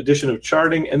a edition of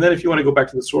charting. And then if you want to go back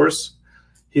to the source,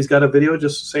 he's got a video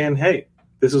just saying, hey,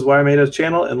 this is why I made a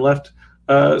channel and left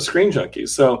Screen Junkies.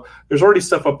 So there's already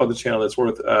stuff up on the channel that's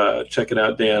worth checking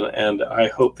out, Dan, and I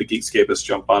hope the Geekscapists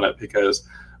jump on it because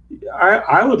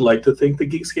I would like to think the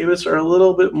Geekscapists are a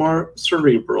little bit more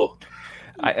cerebral.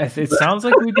 It sounds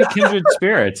like we'd be kindred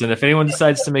spirits, and if anyone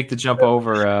decides to make the jump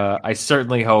over, I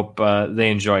certainly hope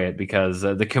they enjoy it because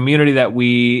the community that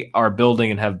we are building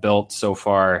and have built so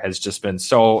far has just been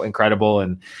so incredible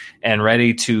and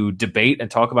ready to debate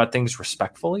and talk about things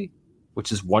respectfully,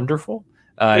 which is wonderful.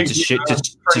 To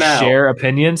share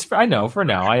opinions. For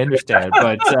now, I understand.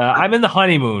 But I'm in the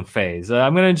honeymoon phase.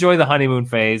 I'm going to enjoy the honeymoon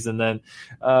phase. And then,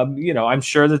 I'm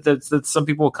sure that some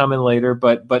people will come in later.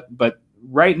 But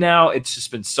right now, it's just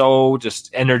been so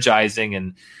just energizing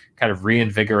and kind of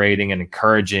reinvigorating and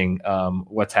encouraging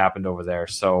what's happened over there.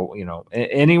 So,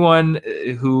 anyone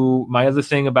my other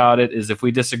thing about it is if we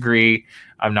disagree,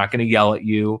 I'm not going to yell at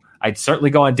you. I'd certainly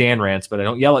go on Dan rants, but I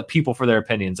don't yell at people for their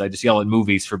opinions. I just yell at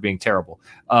movies for being terrible.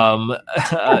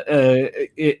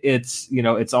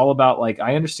 It's all about like,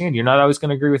 I understand you're not always going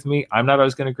to agree with me. I'm not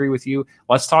always going to agree with you.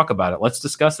 Let's talk about it. Let's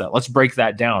discuss that. Let's break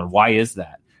that down. Why is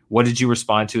that? What did you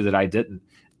respond to that I didn't?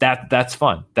 That's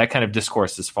fun. That kind of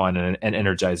discourse is fun and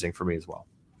energizing for me as well.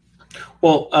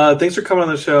 Well, thanks for coming on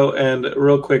the show. And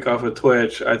real quick off of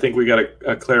Twitch, I think we got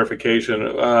a clarification.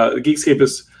 The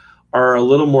Geekscapists are a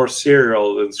little more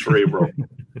serial than cerebral.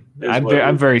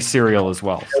 I'm very serial as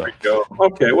well. There we go.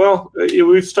 Okay, well,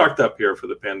 we've stocked up here for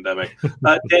the pandemic.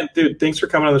 Dan, dude, thanks for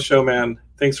coming on the show, man.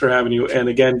 Thanks for having you. And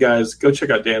again, guys, go check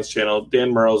out Dan's channel,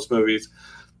 Dan Murrell's Movies.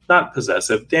 Not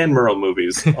possessive, Dan Murrell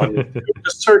Movies on YouTube.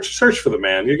 Just search for the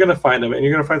man. You're going to find him, and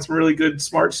you're going to find some really good,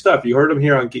 smart stuff. You heard him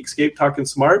here on Geekscape talking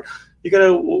smart. You're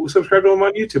going to subscribe to him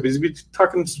on YouTube. He's going to be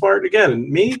talking smart again. And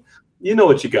me, you know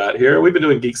what you got here. We've been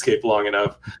doing Geekscape long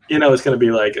enough. It's going to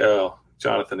be like, oh,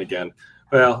 Jonathan again.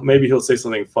 Well, maybe he'll say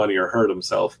something funny or hurt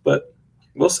himself, but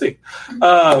we'll see.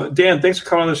 Dan, thanks for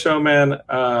coming on the show, man.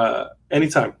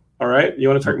 Anytime. All right? You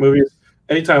want to talk movies?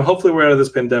 Anytime. Hopefully we're out of this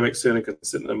pandemic soon and can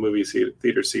sit in a movie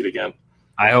theater seat again.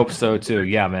 I hope so too.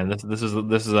 Yeah, man. This is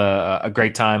a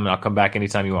great time, and I'll come back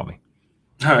anytime you want me.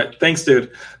 All right. Thanks,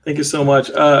 dude. Thank you so much.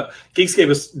 Geekscape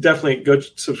is definitely go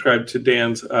subscribe to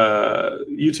Dan's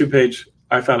YouTube page.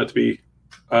 I found it to be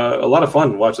a lot of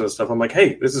fun watching this stuff. I'm like,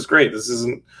 hey, this is great. This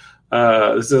isn't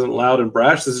This isn't loud and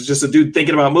brash. This is just a dude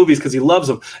thinking about movies because he loves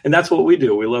them. And that's what we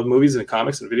do. We love movies and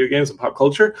comics and video games and pop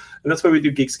culture. And that's why we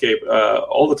do Geekscape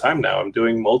all the time now. I'm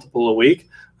doing multiple a week.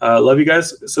 Love you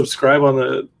guys. Subscribe on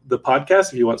the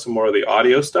podcast if you want some more of the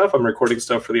audio stuff. I'm recording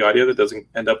stuff for the audio that doesn't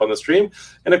end up on the stream.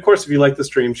 And of course, if you like the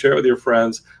stream, share it with your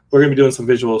friends. We're going to be doing some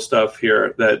visual stuff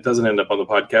here that doesn't end up on the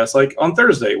podcast, like on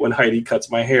Thursday when Heidi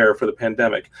cuts my hair for the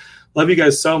pandemic. Love you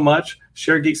guys so much.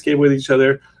 Share Geekscape with each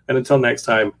other. And until next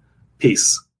time,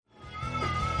 peace.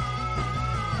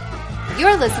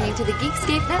 You're listening to the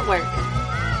Geekscape Network.